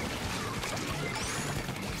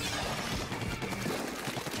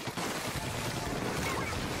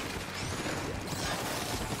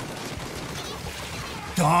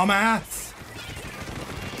 Dumbass!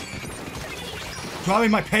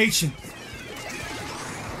 Driving my patience.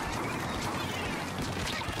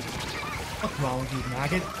 What's wrong with you,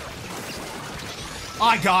 maggot?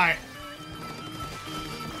 I got it.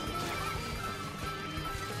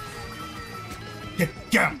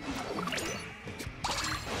 Get him!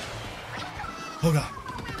 Oh god.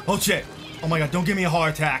 Oh shit. Oh my god, don't give me a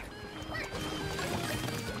heart attack.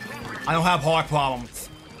 I don't have heart problems.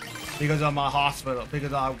 Because of my hospital,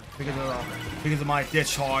 because of my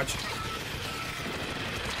discharge.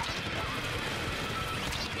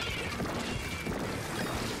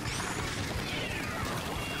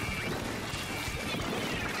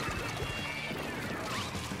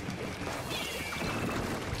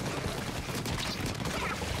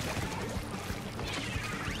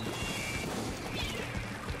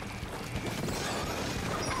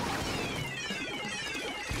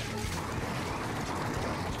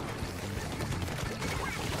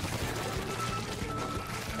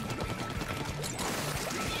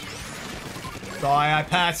 Sorry, I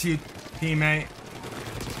passed you, teammate.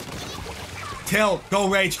 Tilt, go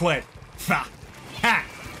rage quit. Ha! Ha!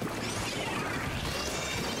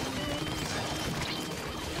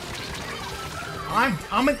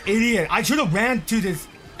 I'm an idiot. I should have ran to this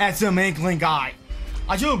SM Inkling guy.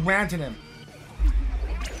 I should have ran to him.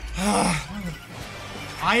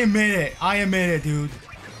 I admit it, dude.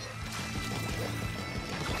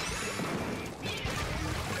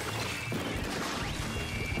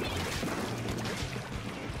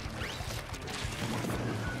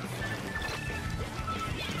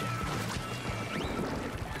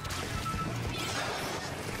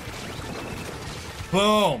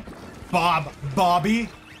 Boom! Bobby?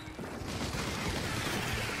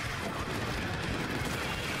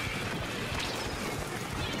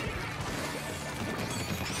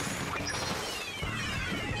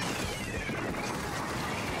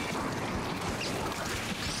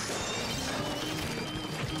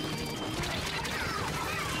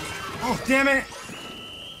 Oh, damn it!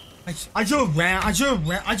 I should have ran. I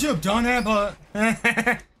should have done that, but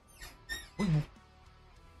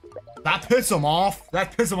that pissed him off.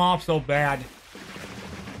 That pissed him off so bad.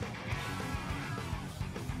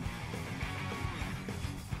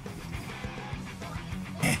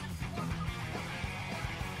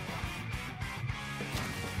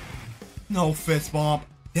 No fist bump.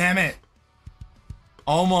 Damn it.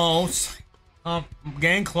 Almost. I'm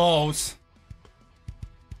getting close.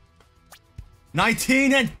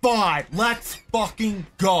 19-5. Let's fucking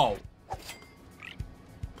go.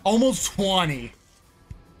 Almost 20.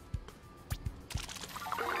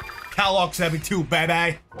 Catalog 72, baby.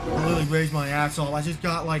 I literally raised my ass off. I just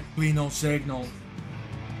got like 3 no signal.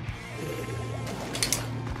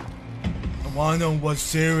 One of them was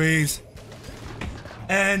series.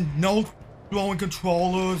 And no throwing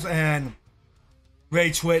controllers and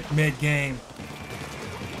rage quit mid-game.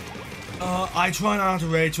 I try not to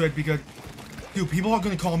rage quit because, dude, people are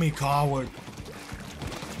gonna call me a coward.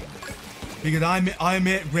 Because I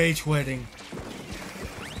admit rage quitting.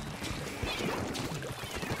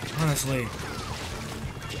 Honestly,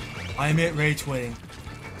 I admit rage quitting.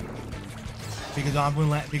 Because I'm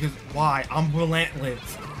relentless. Because why? I'm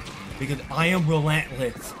relentless. Because I am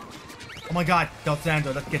relentless. Oh my god,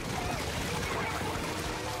 Sawsandra, let's get.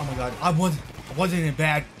 Oh my god, I wasn't in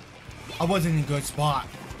bad. I wasn't in a good spot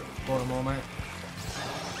for a moment.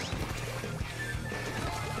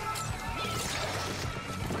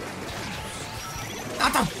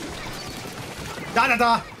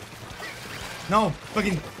 Da. No,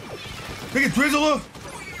 freaking Drizzler.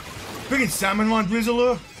 Freaking Salmon Run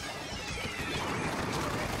Drizzler.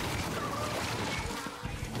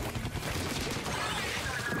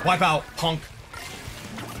 Wipe out, punk.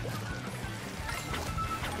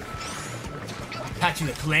 Patchy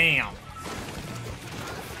the clam.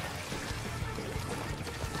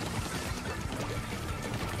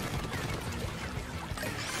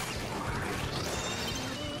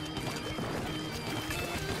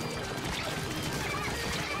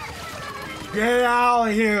 Get out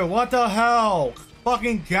of here! What the hell?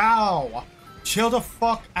 Fucking cow! Chill the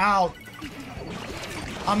fuck out!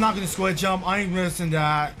 I'm not gonna squid jump. I ain't risking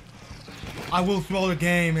that. I will throw the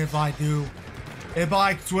game if I do. If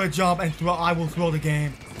I squid jump and throw, I will throw the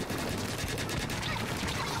game.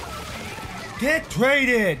 Get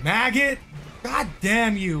traded, maggot! God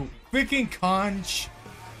damn you, freaking conch!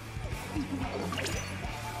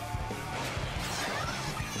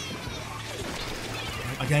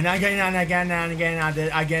 Again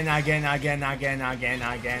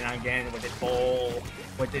with this bull,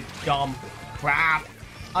 with this dumb crap.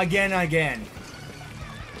 Again.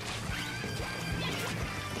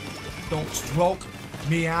 Don't stroke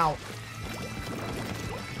me out.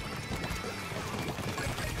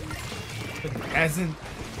 The peasant.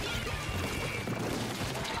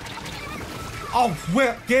 Oh,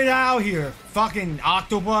 whip! Get out here, fucking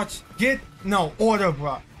Octobus! No, order,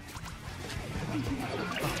 bro.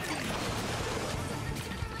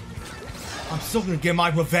 I'm still gonna get my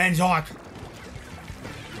revenge arc.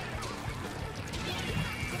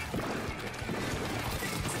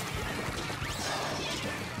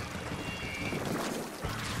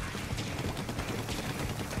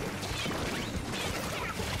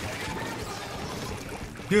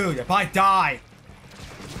 Dude, if I die.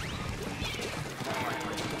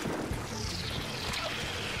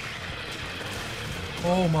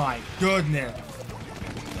 Oh my goodness.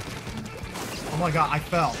 Oh my god, I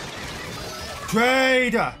fell.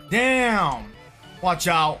 Trade! Damn! Watch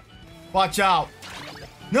out. Watch out.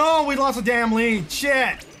 No, we lost a damn lead.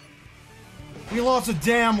 Shit! We lost a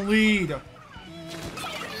damn lead.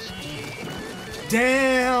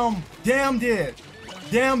 Damn! Damned it!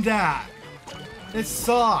 Damn that! It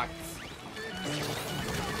sucks.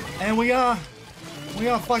 And we gotta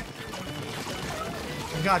fight.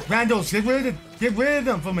 We got Randos. Get rid of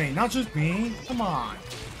them for me, not just me. Come on.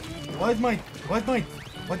 Why's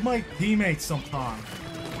my teammates sometimes?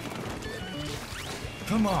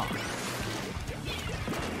 Come on.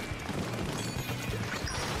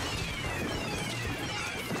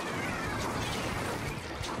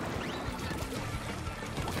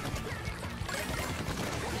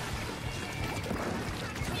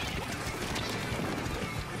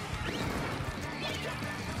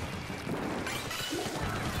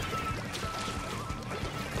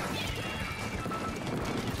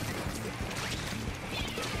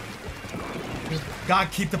 Gotta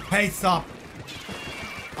keep the pace up.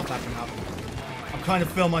 I'm backing up. I'm trying to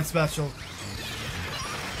fill my special.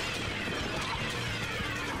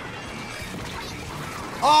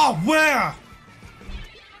 Oh, where?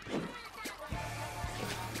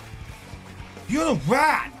 You're the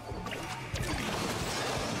rat.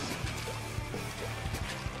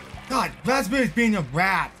 God, Raspberry's being a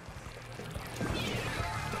rat.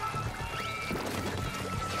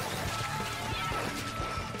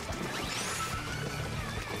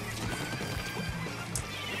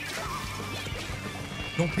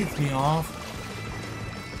 Don't piss me off.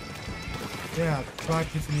 Yeah, try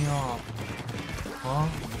pissing me off. Huh?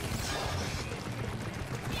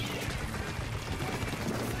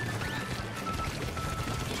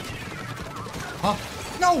 Huh?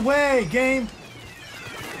 No way, game!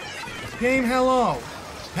 Game, hello!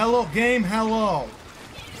 Hello, game, hello!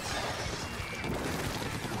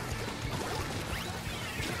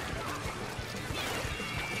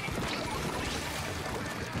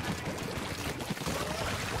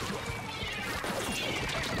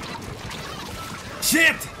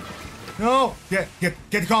 Shit! No! Get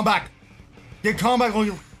the comeback! Get comeback on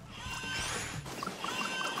you!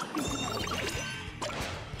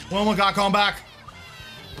 Oh my god, comeback!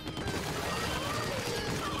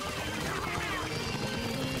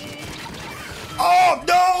 Oh,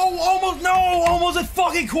 no! Almost, no! Almost a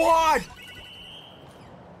fucking quad!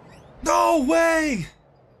 No way!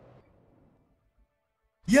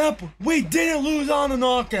 Yep, we didn't lose on the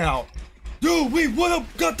knockout. Dude, we would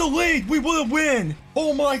have got the lead. We would have win.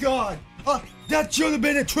 Oh my god. That should have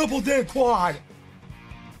been a triple dip quad.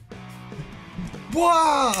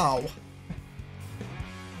 Wow.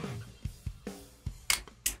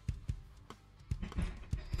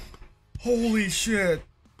 Holy shit.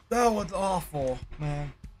 That was awful,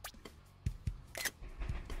 man.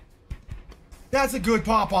 That's a good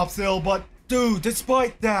pop-up still, but dude,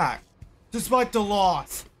 despite that, despite the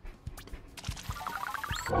loss.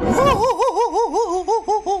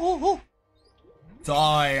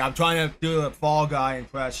 Sorry, I'm trying to do a Fall Guy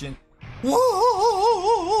impression.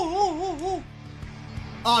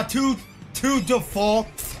 Two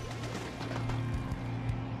defaults.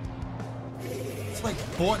 It's like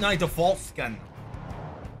Fortnite default skin.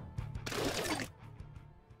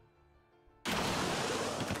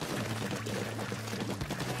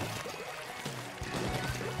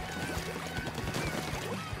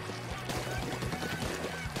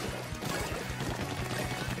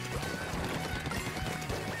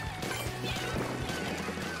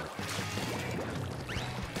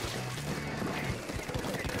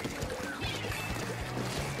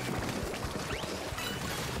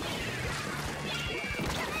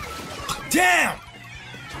 Damn!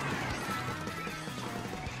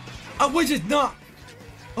 I wish it not.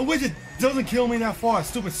 I wish it doesn't kill me that far,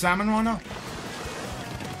 stupid salmon runner.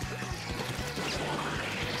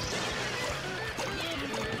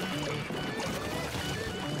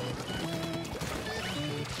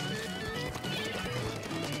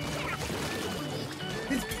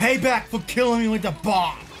 It's payback for killing me with the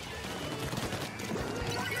bomb.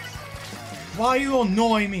 Why you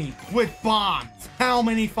annoy me with bombs? How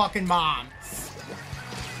many fucking bombs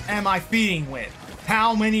am I feeding with?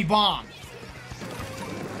 How many bombs?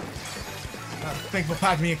 Thanks for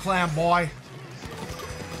packing me a clam, boy.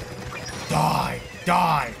 Die,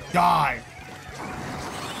 die, die.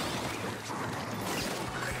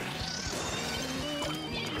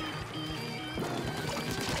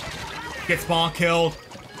 Get spawn killed.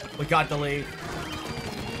 We got the lead.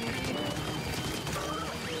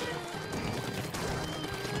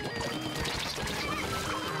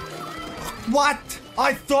 What?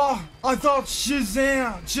 I thought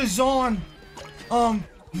Shazam,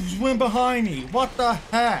 went behind me. What the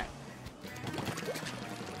heck?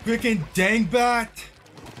 Freaking dangbat!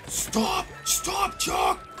 Stop! Stop,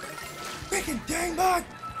 Chuck! Freaking dangbat!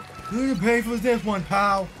 You're gonna pay for this one,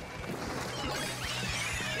 pal.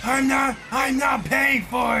 I'm not paying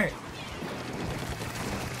for it!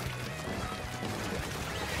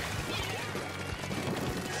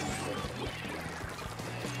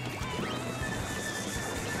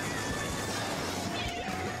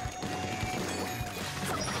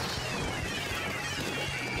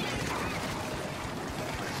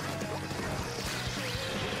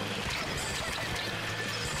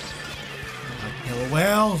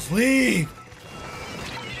 Wells, leave!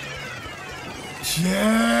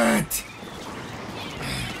 Shit!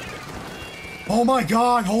 Oh my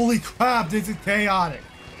god, holy crap, this is chaotic.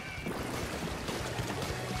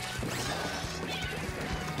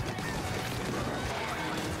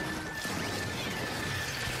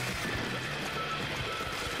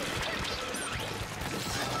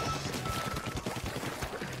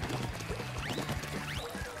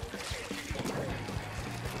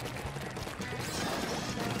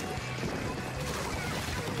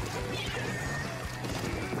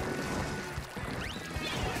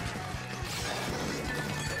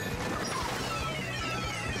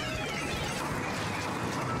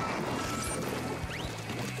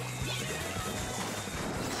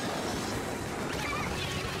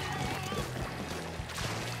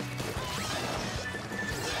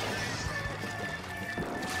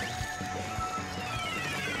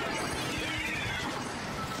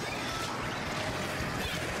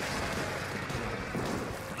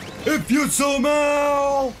 If you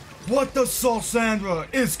smell what the Sawsandra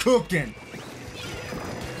is cooking.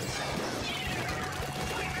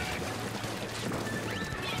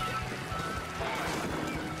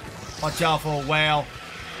 Watch out for a whale.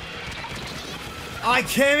 I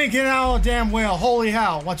can't even get out of the damn whale. Holy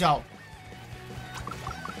hell. Watch out.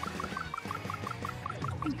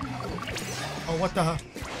 Oh, what the hell?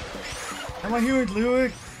 Am I hearing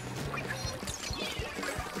lyric?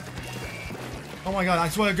 Oh my god, I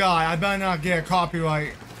swear to god, I better not get a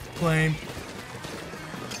copyright claim.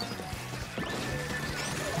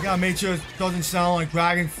 I gotta make sure it doesn't sound like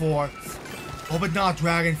Dragon Force. Hope it's not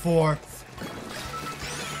Dragon Force.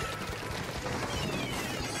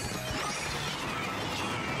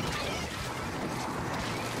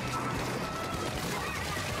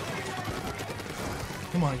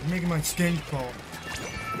 Come on, you're making my skin crawl.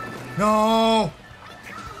 No!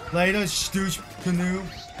 Later, stooge canoe.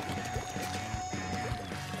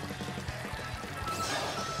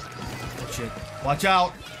 Oh shit. Watch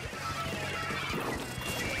out!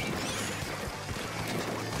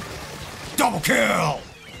 Double kill!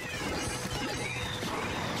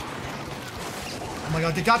 Oh my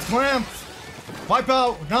god, they got clamps! Wipe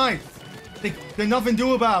out! Nice! There's nothing to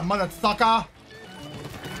do about it, mother sucker!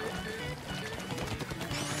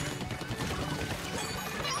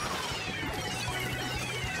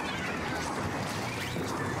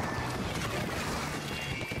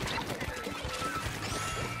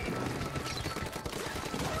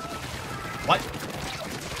 What?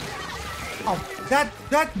 Oh,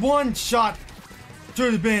 that one shot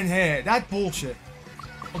should have been hit. That bullshit.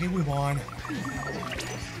 Okay, we won.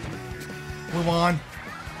 We won.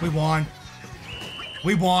 We won.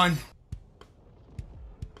 We won.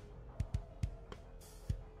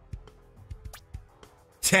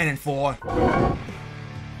 Ten and 4.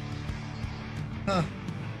 Huh.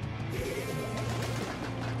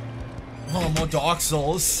 Oh, more Dark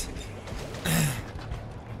Souls.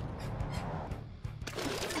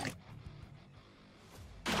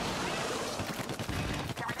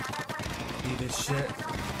 This shit.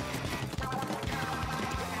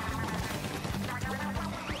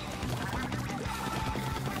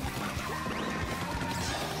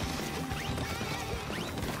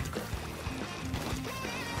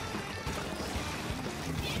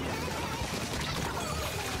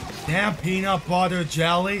 Damn peanut butter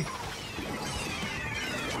jelly.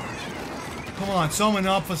 Come on, summon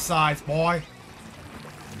up for size, boy.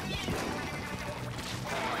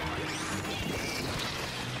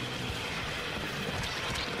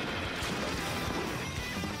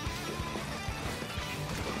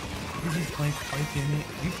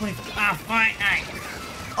 You playing? Ah, fine.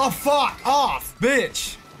 Oh, fuck off,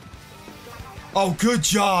 bitch. Oh, good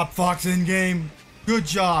job, Fox in game. Good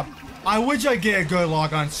job. I wish I get a good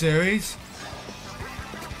lock on series.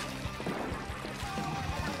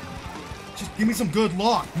 Just give me some good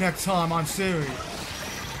luck next time on series.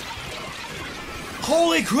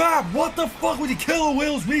 Holy crap! What the fuck with the killer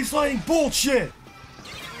wheels restarting bullshit?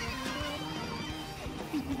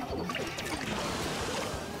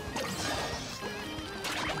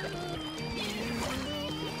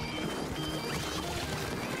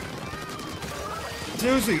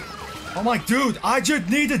 Seriously, I'm like, dude, I just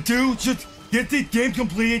need to just get the game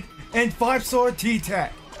completed and 5-star TTek.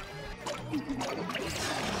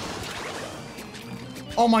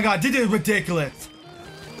 Oh my god, this is ridiculous.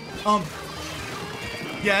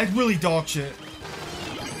 Yeah, it's really dog shit.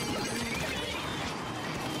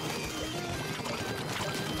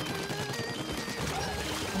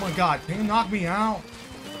 Oh my god, can you knock me out?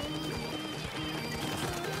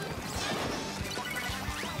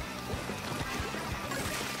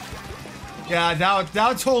 Yeah, that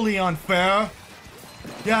was totally unfair.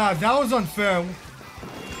 Yeah, that was unfair.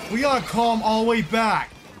 We gotta call him all the way back.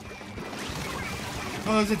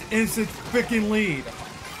 Because it's instant freaking lead.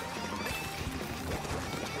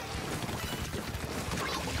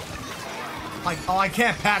 Like, oh, I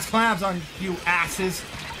can't pass clams on you asses.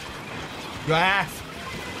 You ass.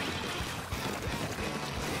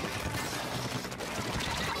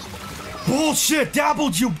 Bullshit,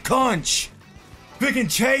 dabbled you cunch.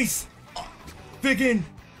 Freaking chase. Freaking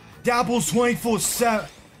dabbles 24/7.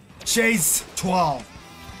 Chase 12.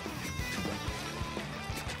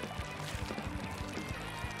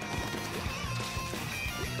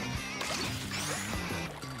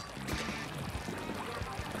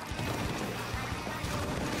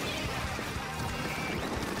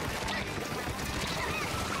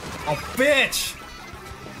 Oh, bitch!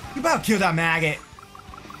 You better kill that maggot.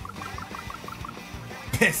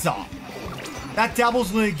 Piss off. That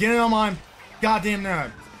devil's literally getting on my goddamn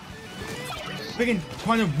nerve. Freaking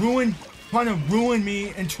trying to ruin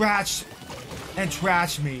me and trash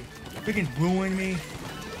me. Freaking ruin me.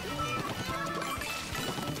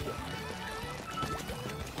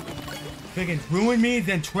 Freaking ruin me,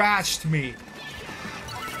 then trashed me.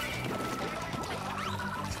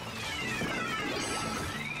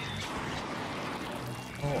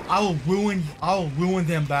 Oh, I will ruin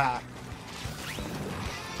them back.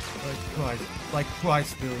 Like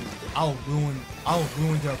Christ, dude. I'll ruin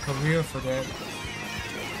their career for that.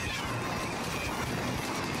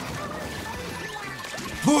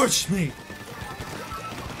 Push me!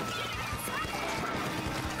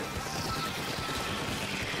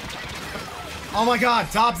 Oh my god,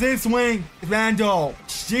 top this swing, Rando.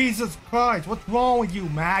 Jesus Christ, what's wrong with you,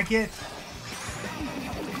 maggot?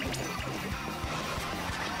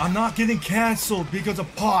 I'm not getting cancelled because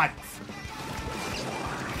of pots.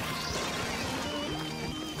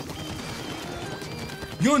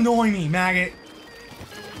 You're annoying me, maggot.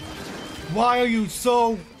 Why are you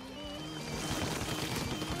so...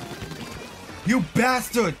 You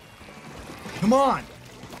bastard! Come on!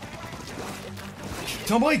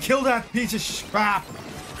 Somebody kill that piece of crap!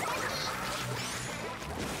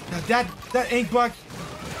 That ink brush...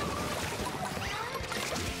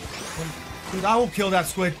 Dude, I will kill that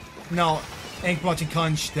squid. No, ink brush and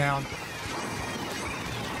conch down.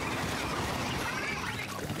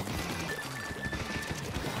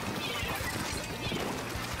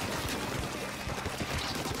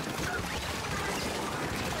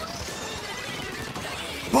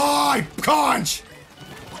 Bye, conch!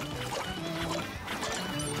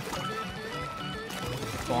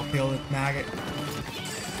 I'll kill it, maggot.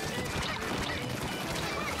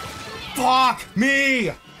 Fuck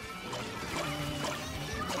me!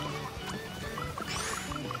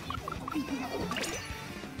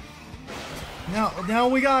 Now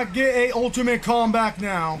we gotta get a ultimate comeback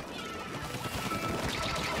now.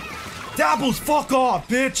 Dapples, fuck off,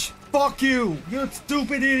 bitch! Fuck you! You're a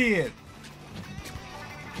stupid idiot!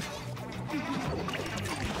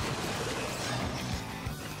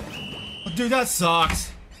 Oh, dude, that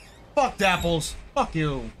sucks. Fuck Dapples. Fuck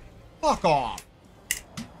you. Fuck off.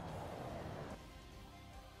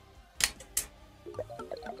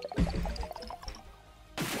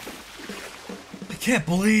 I can't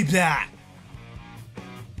believe that.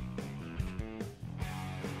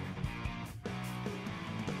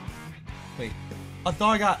 Wait, I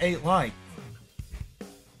thought I got 8 likes.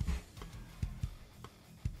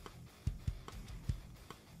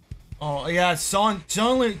 Oh yeah,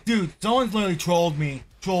 dude, someone literally trolled me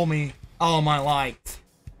all my likes.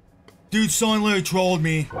 Dude, someone literally trolled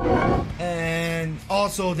me, and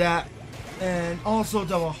also the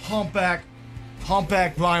humpback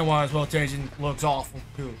Brian Wires rotation looks awful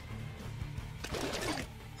too.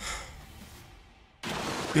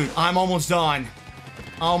 Dude, I'm almost done.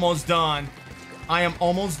 Almost done. I am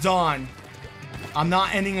almost done. I'm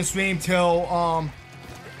not ending the stream till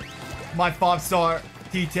my 5-star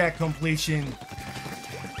TTek completion.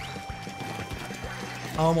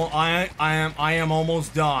 I am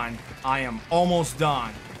almost done. I am almost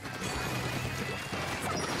done.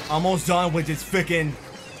 Almost done with this frickin'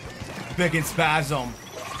 spasm.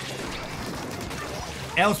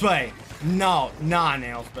 Elspray. No, not an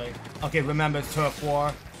Elspray. Okay, remember it's turf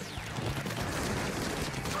war.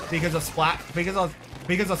 Because of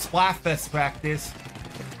Splatfest practice.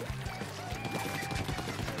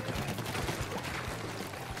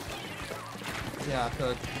 Yeah,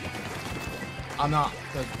 cause I'm not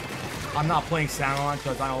playing Salmon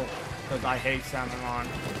because I hate Salmon.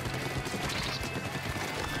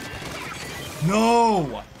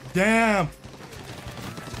 No! Damn!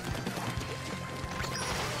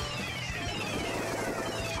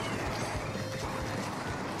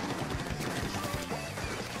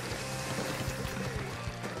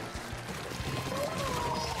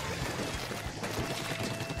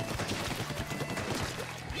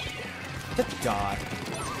 Just die.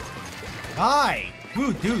 Die!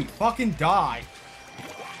 Dude, fucking die.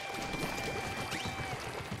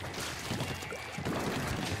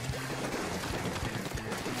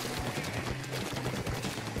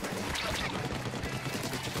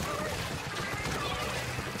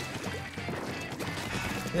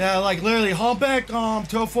 Yeah, like literally Humpback,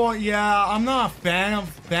 Tofu, yeah, I'm not a fan of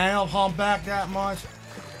Humpback that much.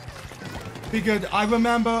 Because I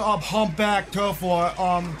remember Humpback Tofu,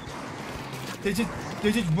 they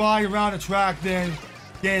just ride around the track then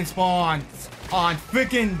getting spawned on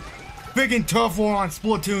freaking turf war on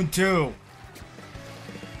Splatoon 2.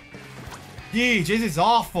 Yeesh, this is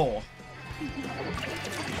awful.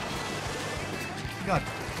 God,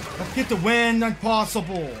 let's get the win if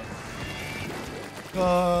possible.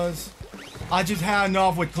 Cause I just had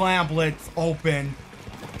enough with Clam Blitz open.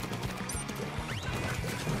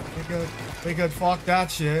 We could fuck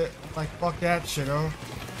that shit. Like fuck that shit, oh.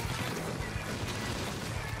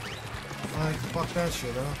 Like, fuck that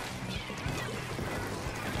shit, huh?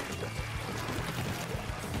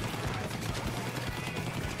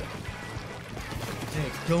 Hey,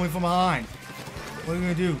 kill me from behind. What are you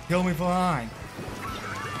gonna do? Kill me from behind.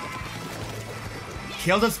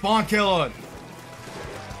 Kill the spawn killer!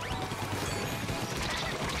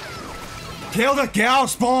 Kill the gal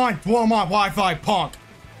spawn! Blow my Wi-Fi, punk!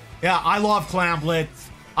 Yeah, I love Clam Blitz.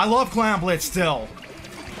 I love Clam Blitz still.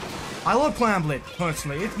 I love Clam Blitz,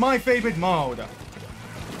 personally. It's my favorite mode.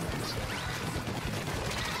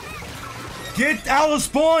 Get out of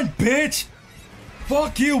spawn, bitch!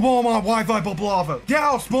 Fuck you, Walmart Wi-Fi Bablava. Get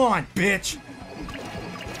out of spawn, bitch!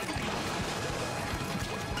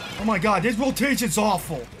 Oh my god, this rotation's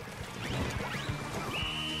awful.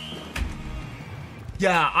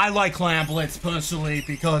 Yeah, I like Clan Blitz personally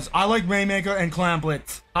because I like Rainmaker and Clan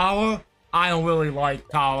Blitz. Tower, I don't really like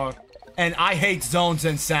Tower. And I hate Zones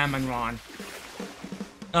and Salmon Run.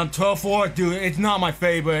 Turf War, dude, it's not my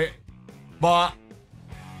favorite. But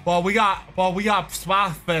we got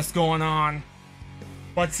Splatfest going on.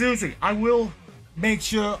 But seriously, I will make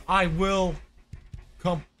sure I will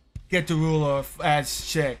come get the ruler as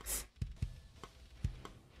chicks.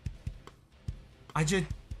 I just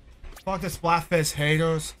fuck the Splatfest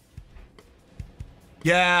haters.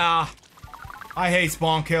 Yeah, I hate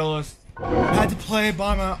spawn killers. I had to play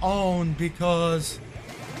by my own because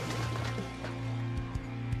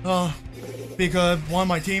one of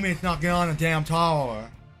my teammates not getting on a damn tower.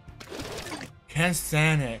 Can't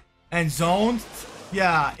stand it. And zones,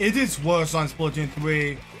 yeah, it is worse on Splatoon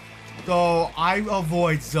 3. So I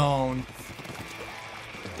avoid zones.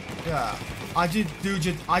 Yeah, I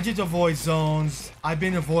just avoid zones. I've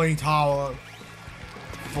been avoiding tower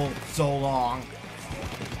for so long.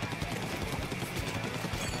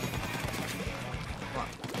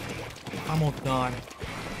 Almost done.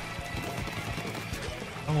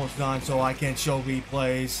 Almost done, so I can show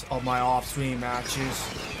replays of my off-stream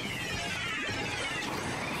matches.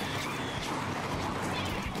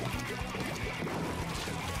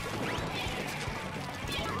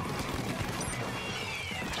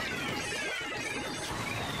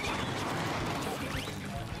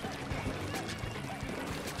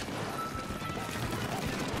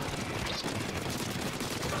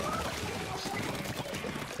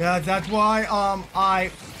 Yeah, that's why,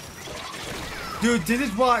 dude,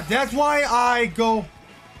 that's why I go,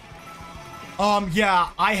 yeah,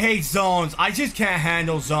 I hate zones. I just can't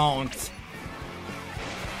handle zones.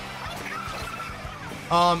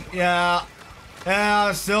 Yeah,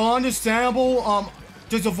 still understandable,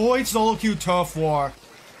 just avoid solo queue turf war.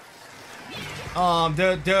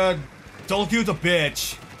 The solo queue's a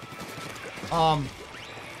bitch.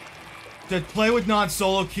 To play with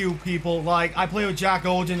non-solo queue people, like I play with Jack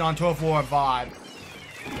Odin on Turf War vibe.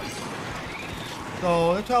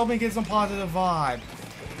 So it's helped me get some positive vibe.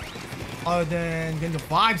 Other than getting the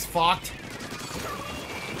vibes fucked.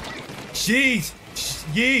 Jeez.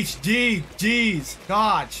 Jeez.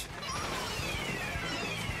 Gosh.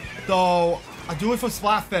 So I do it for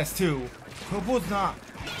Splatfest too. Turbo's not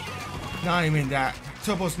even that.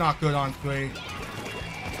 Turbo's not good on 3.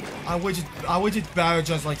 I wish it's better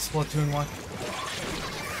just like Splatoon 1.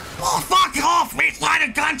 Oh, fuck off,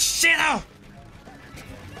 retarded gun shitter!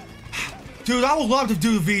 Dude, I would love to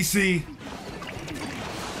do VC.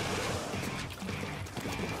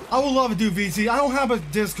 I would love to do VC. I don't have a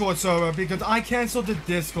Discord server because I canceled the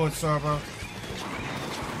Discord server.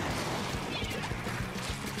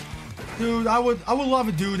 Dude, I would love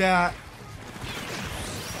to do that.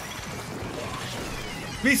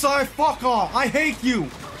 VC, fuck off. I hate you.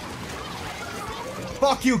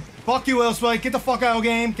 Fuck you, Elseway. Get the fuck out of the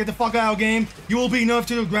game. Get the fuck out of the game. You will be nerfed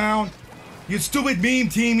to the ground. You stupid meme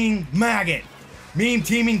teaming maggot. Meme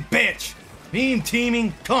teaming bitch. Meme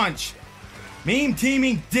teaming cunt. Meme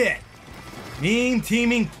teaming dick. Meme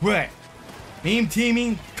teaming prick. Meme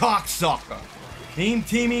teaming cocksucker. Meme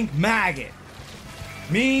teaming maggot.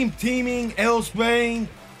 Meme teaming Elseway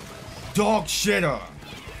dog shitter.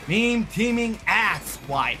 Meme teaming ass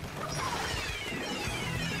wipe.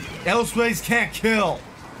 Elseway's can't kill.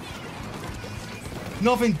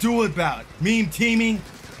 Nothing to do about it. Meme teaming,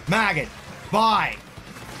 maggot. Bye.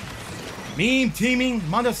 Meme teaming,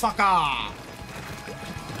 motherfucker.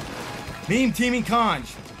 Meme teaming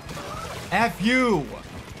conch. F you.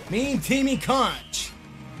 Meme teaming conch.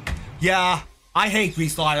 Yeah, I hate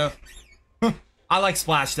Reslider. I like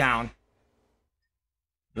Splashdown.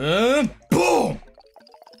 Boom. 1,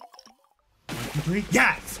 2, 3.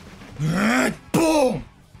 Yes. Boom.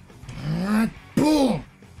 Boom!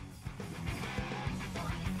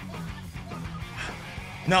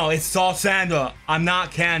 No, it's Sawsandra. I'm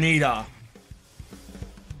not Canada.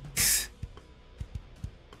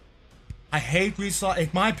 I hate Reslider.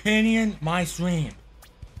 It's my opinion, my stream.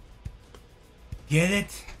 Get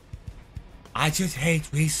it? I just hate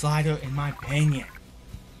Reslider in my opinion.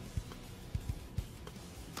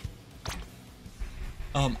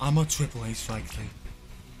 I'm a AAA strike thing.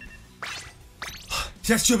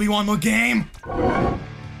 Just should be one more game.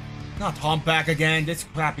 Not humpback again. This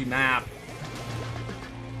crappy map.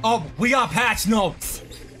 Oh, we got patch notes.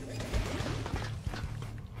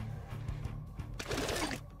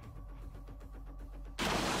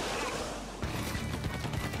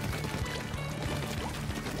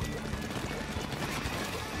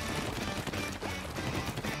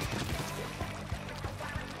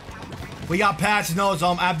 We got patch notes.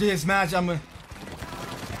 After this match, I'm gonna.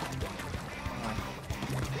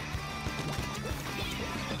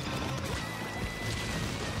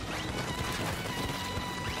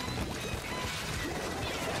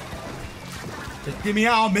 Just get me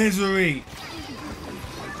out of misery.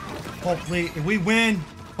 Hopefully, if we win,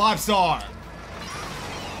 5-star.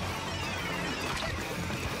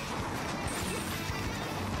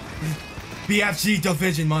 BFG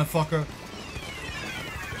division, motherfucker.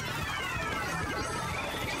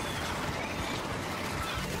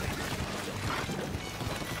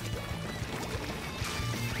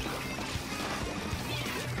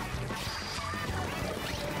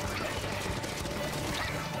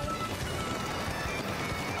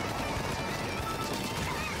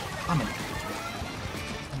 I'm gonna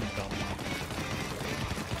go.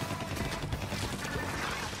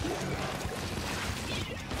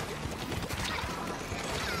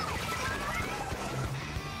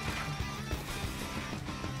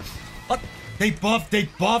 What? They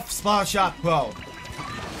buff Spot Shot Pro.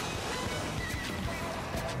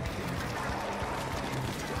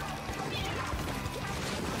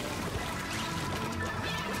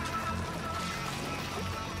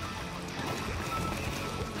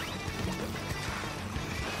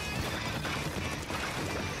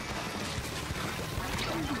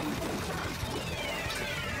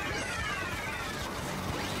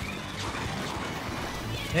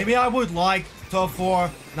 Maybe I would like to for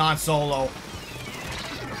non-solo.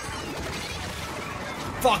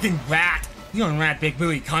 Fucking rat! You don't rat, big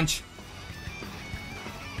booty cunt.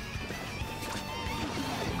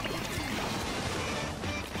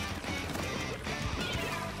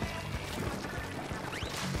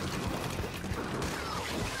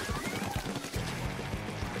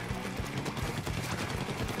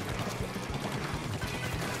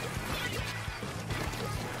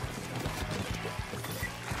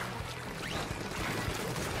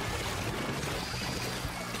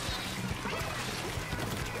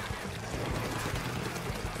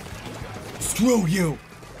 Screw you!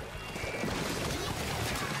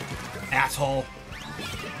 Asshole!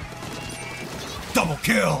 Double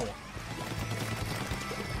kill!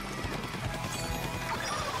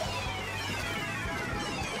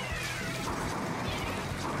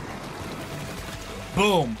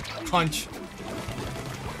 Boom! Punch!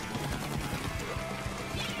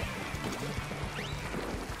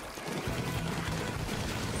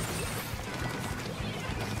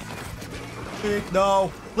 Please,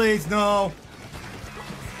 no! Please, no!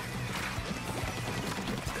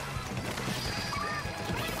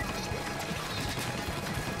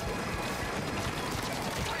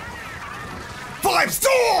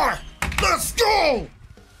 Five-star! Let's go!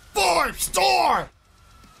 5-star!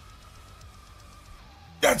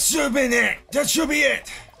 That should have been it! That should be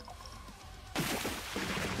it!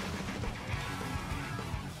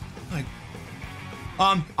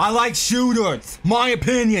 I like shooters. My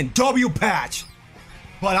opinion. W patch.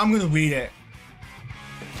 But I'm gonna read it.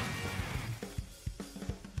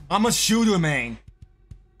 I'm a shooter main.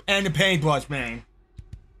 And a paintbrush main.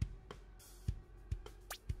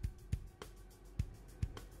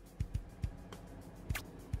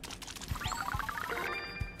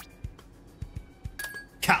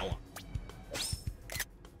 Cow.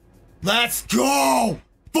 Let's go!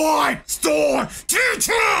 5-star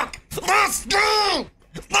TTek! Let's go!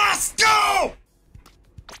 Let's go!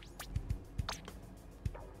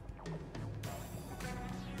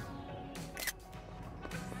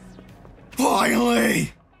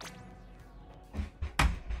 Finally!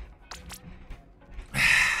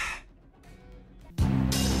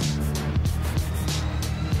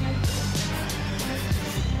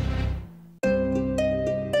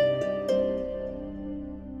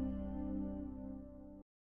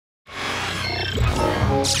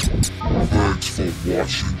 Thanks for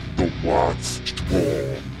watching the last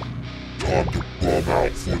stream. Time to bum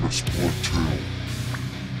out for the Splatoon.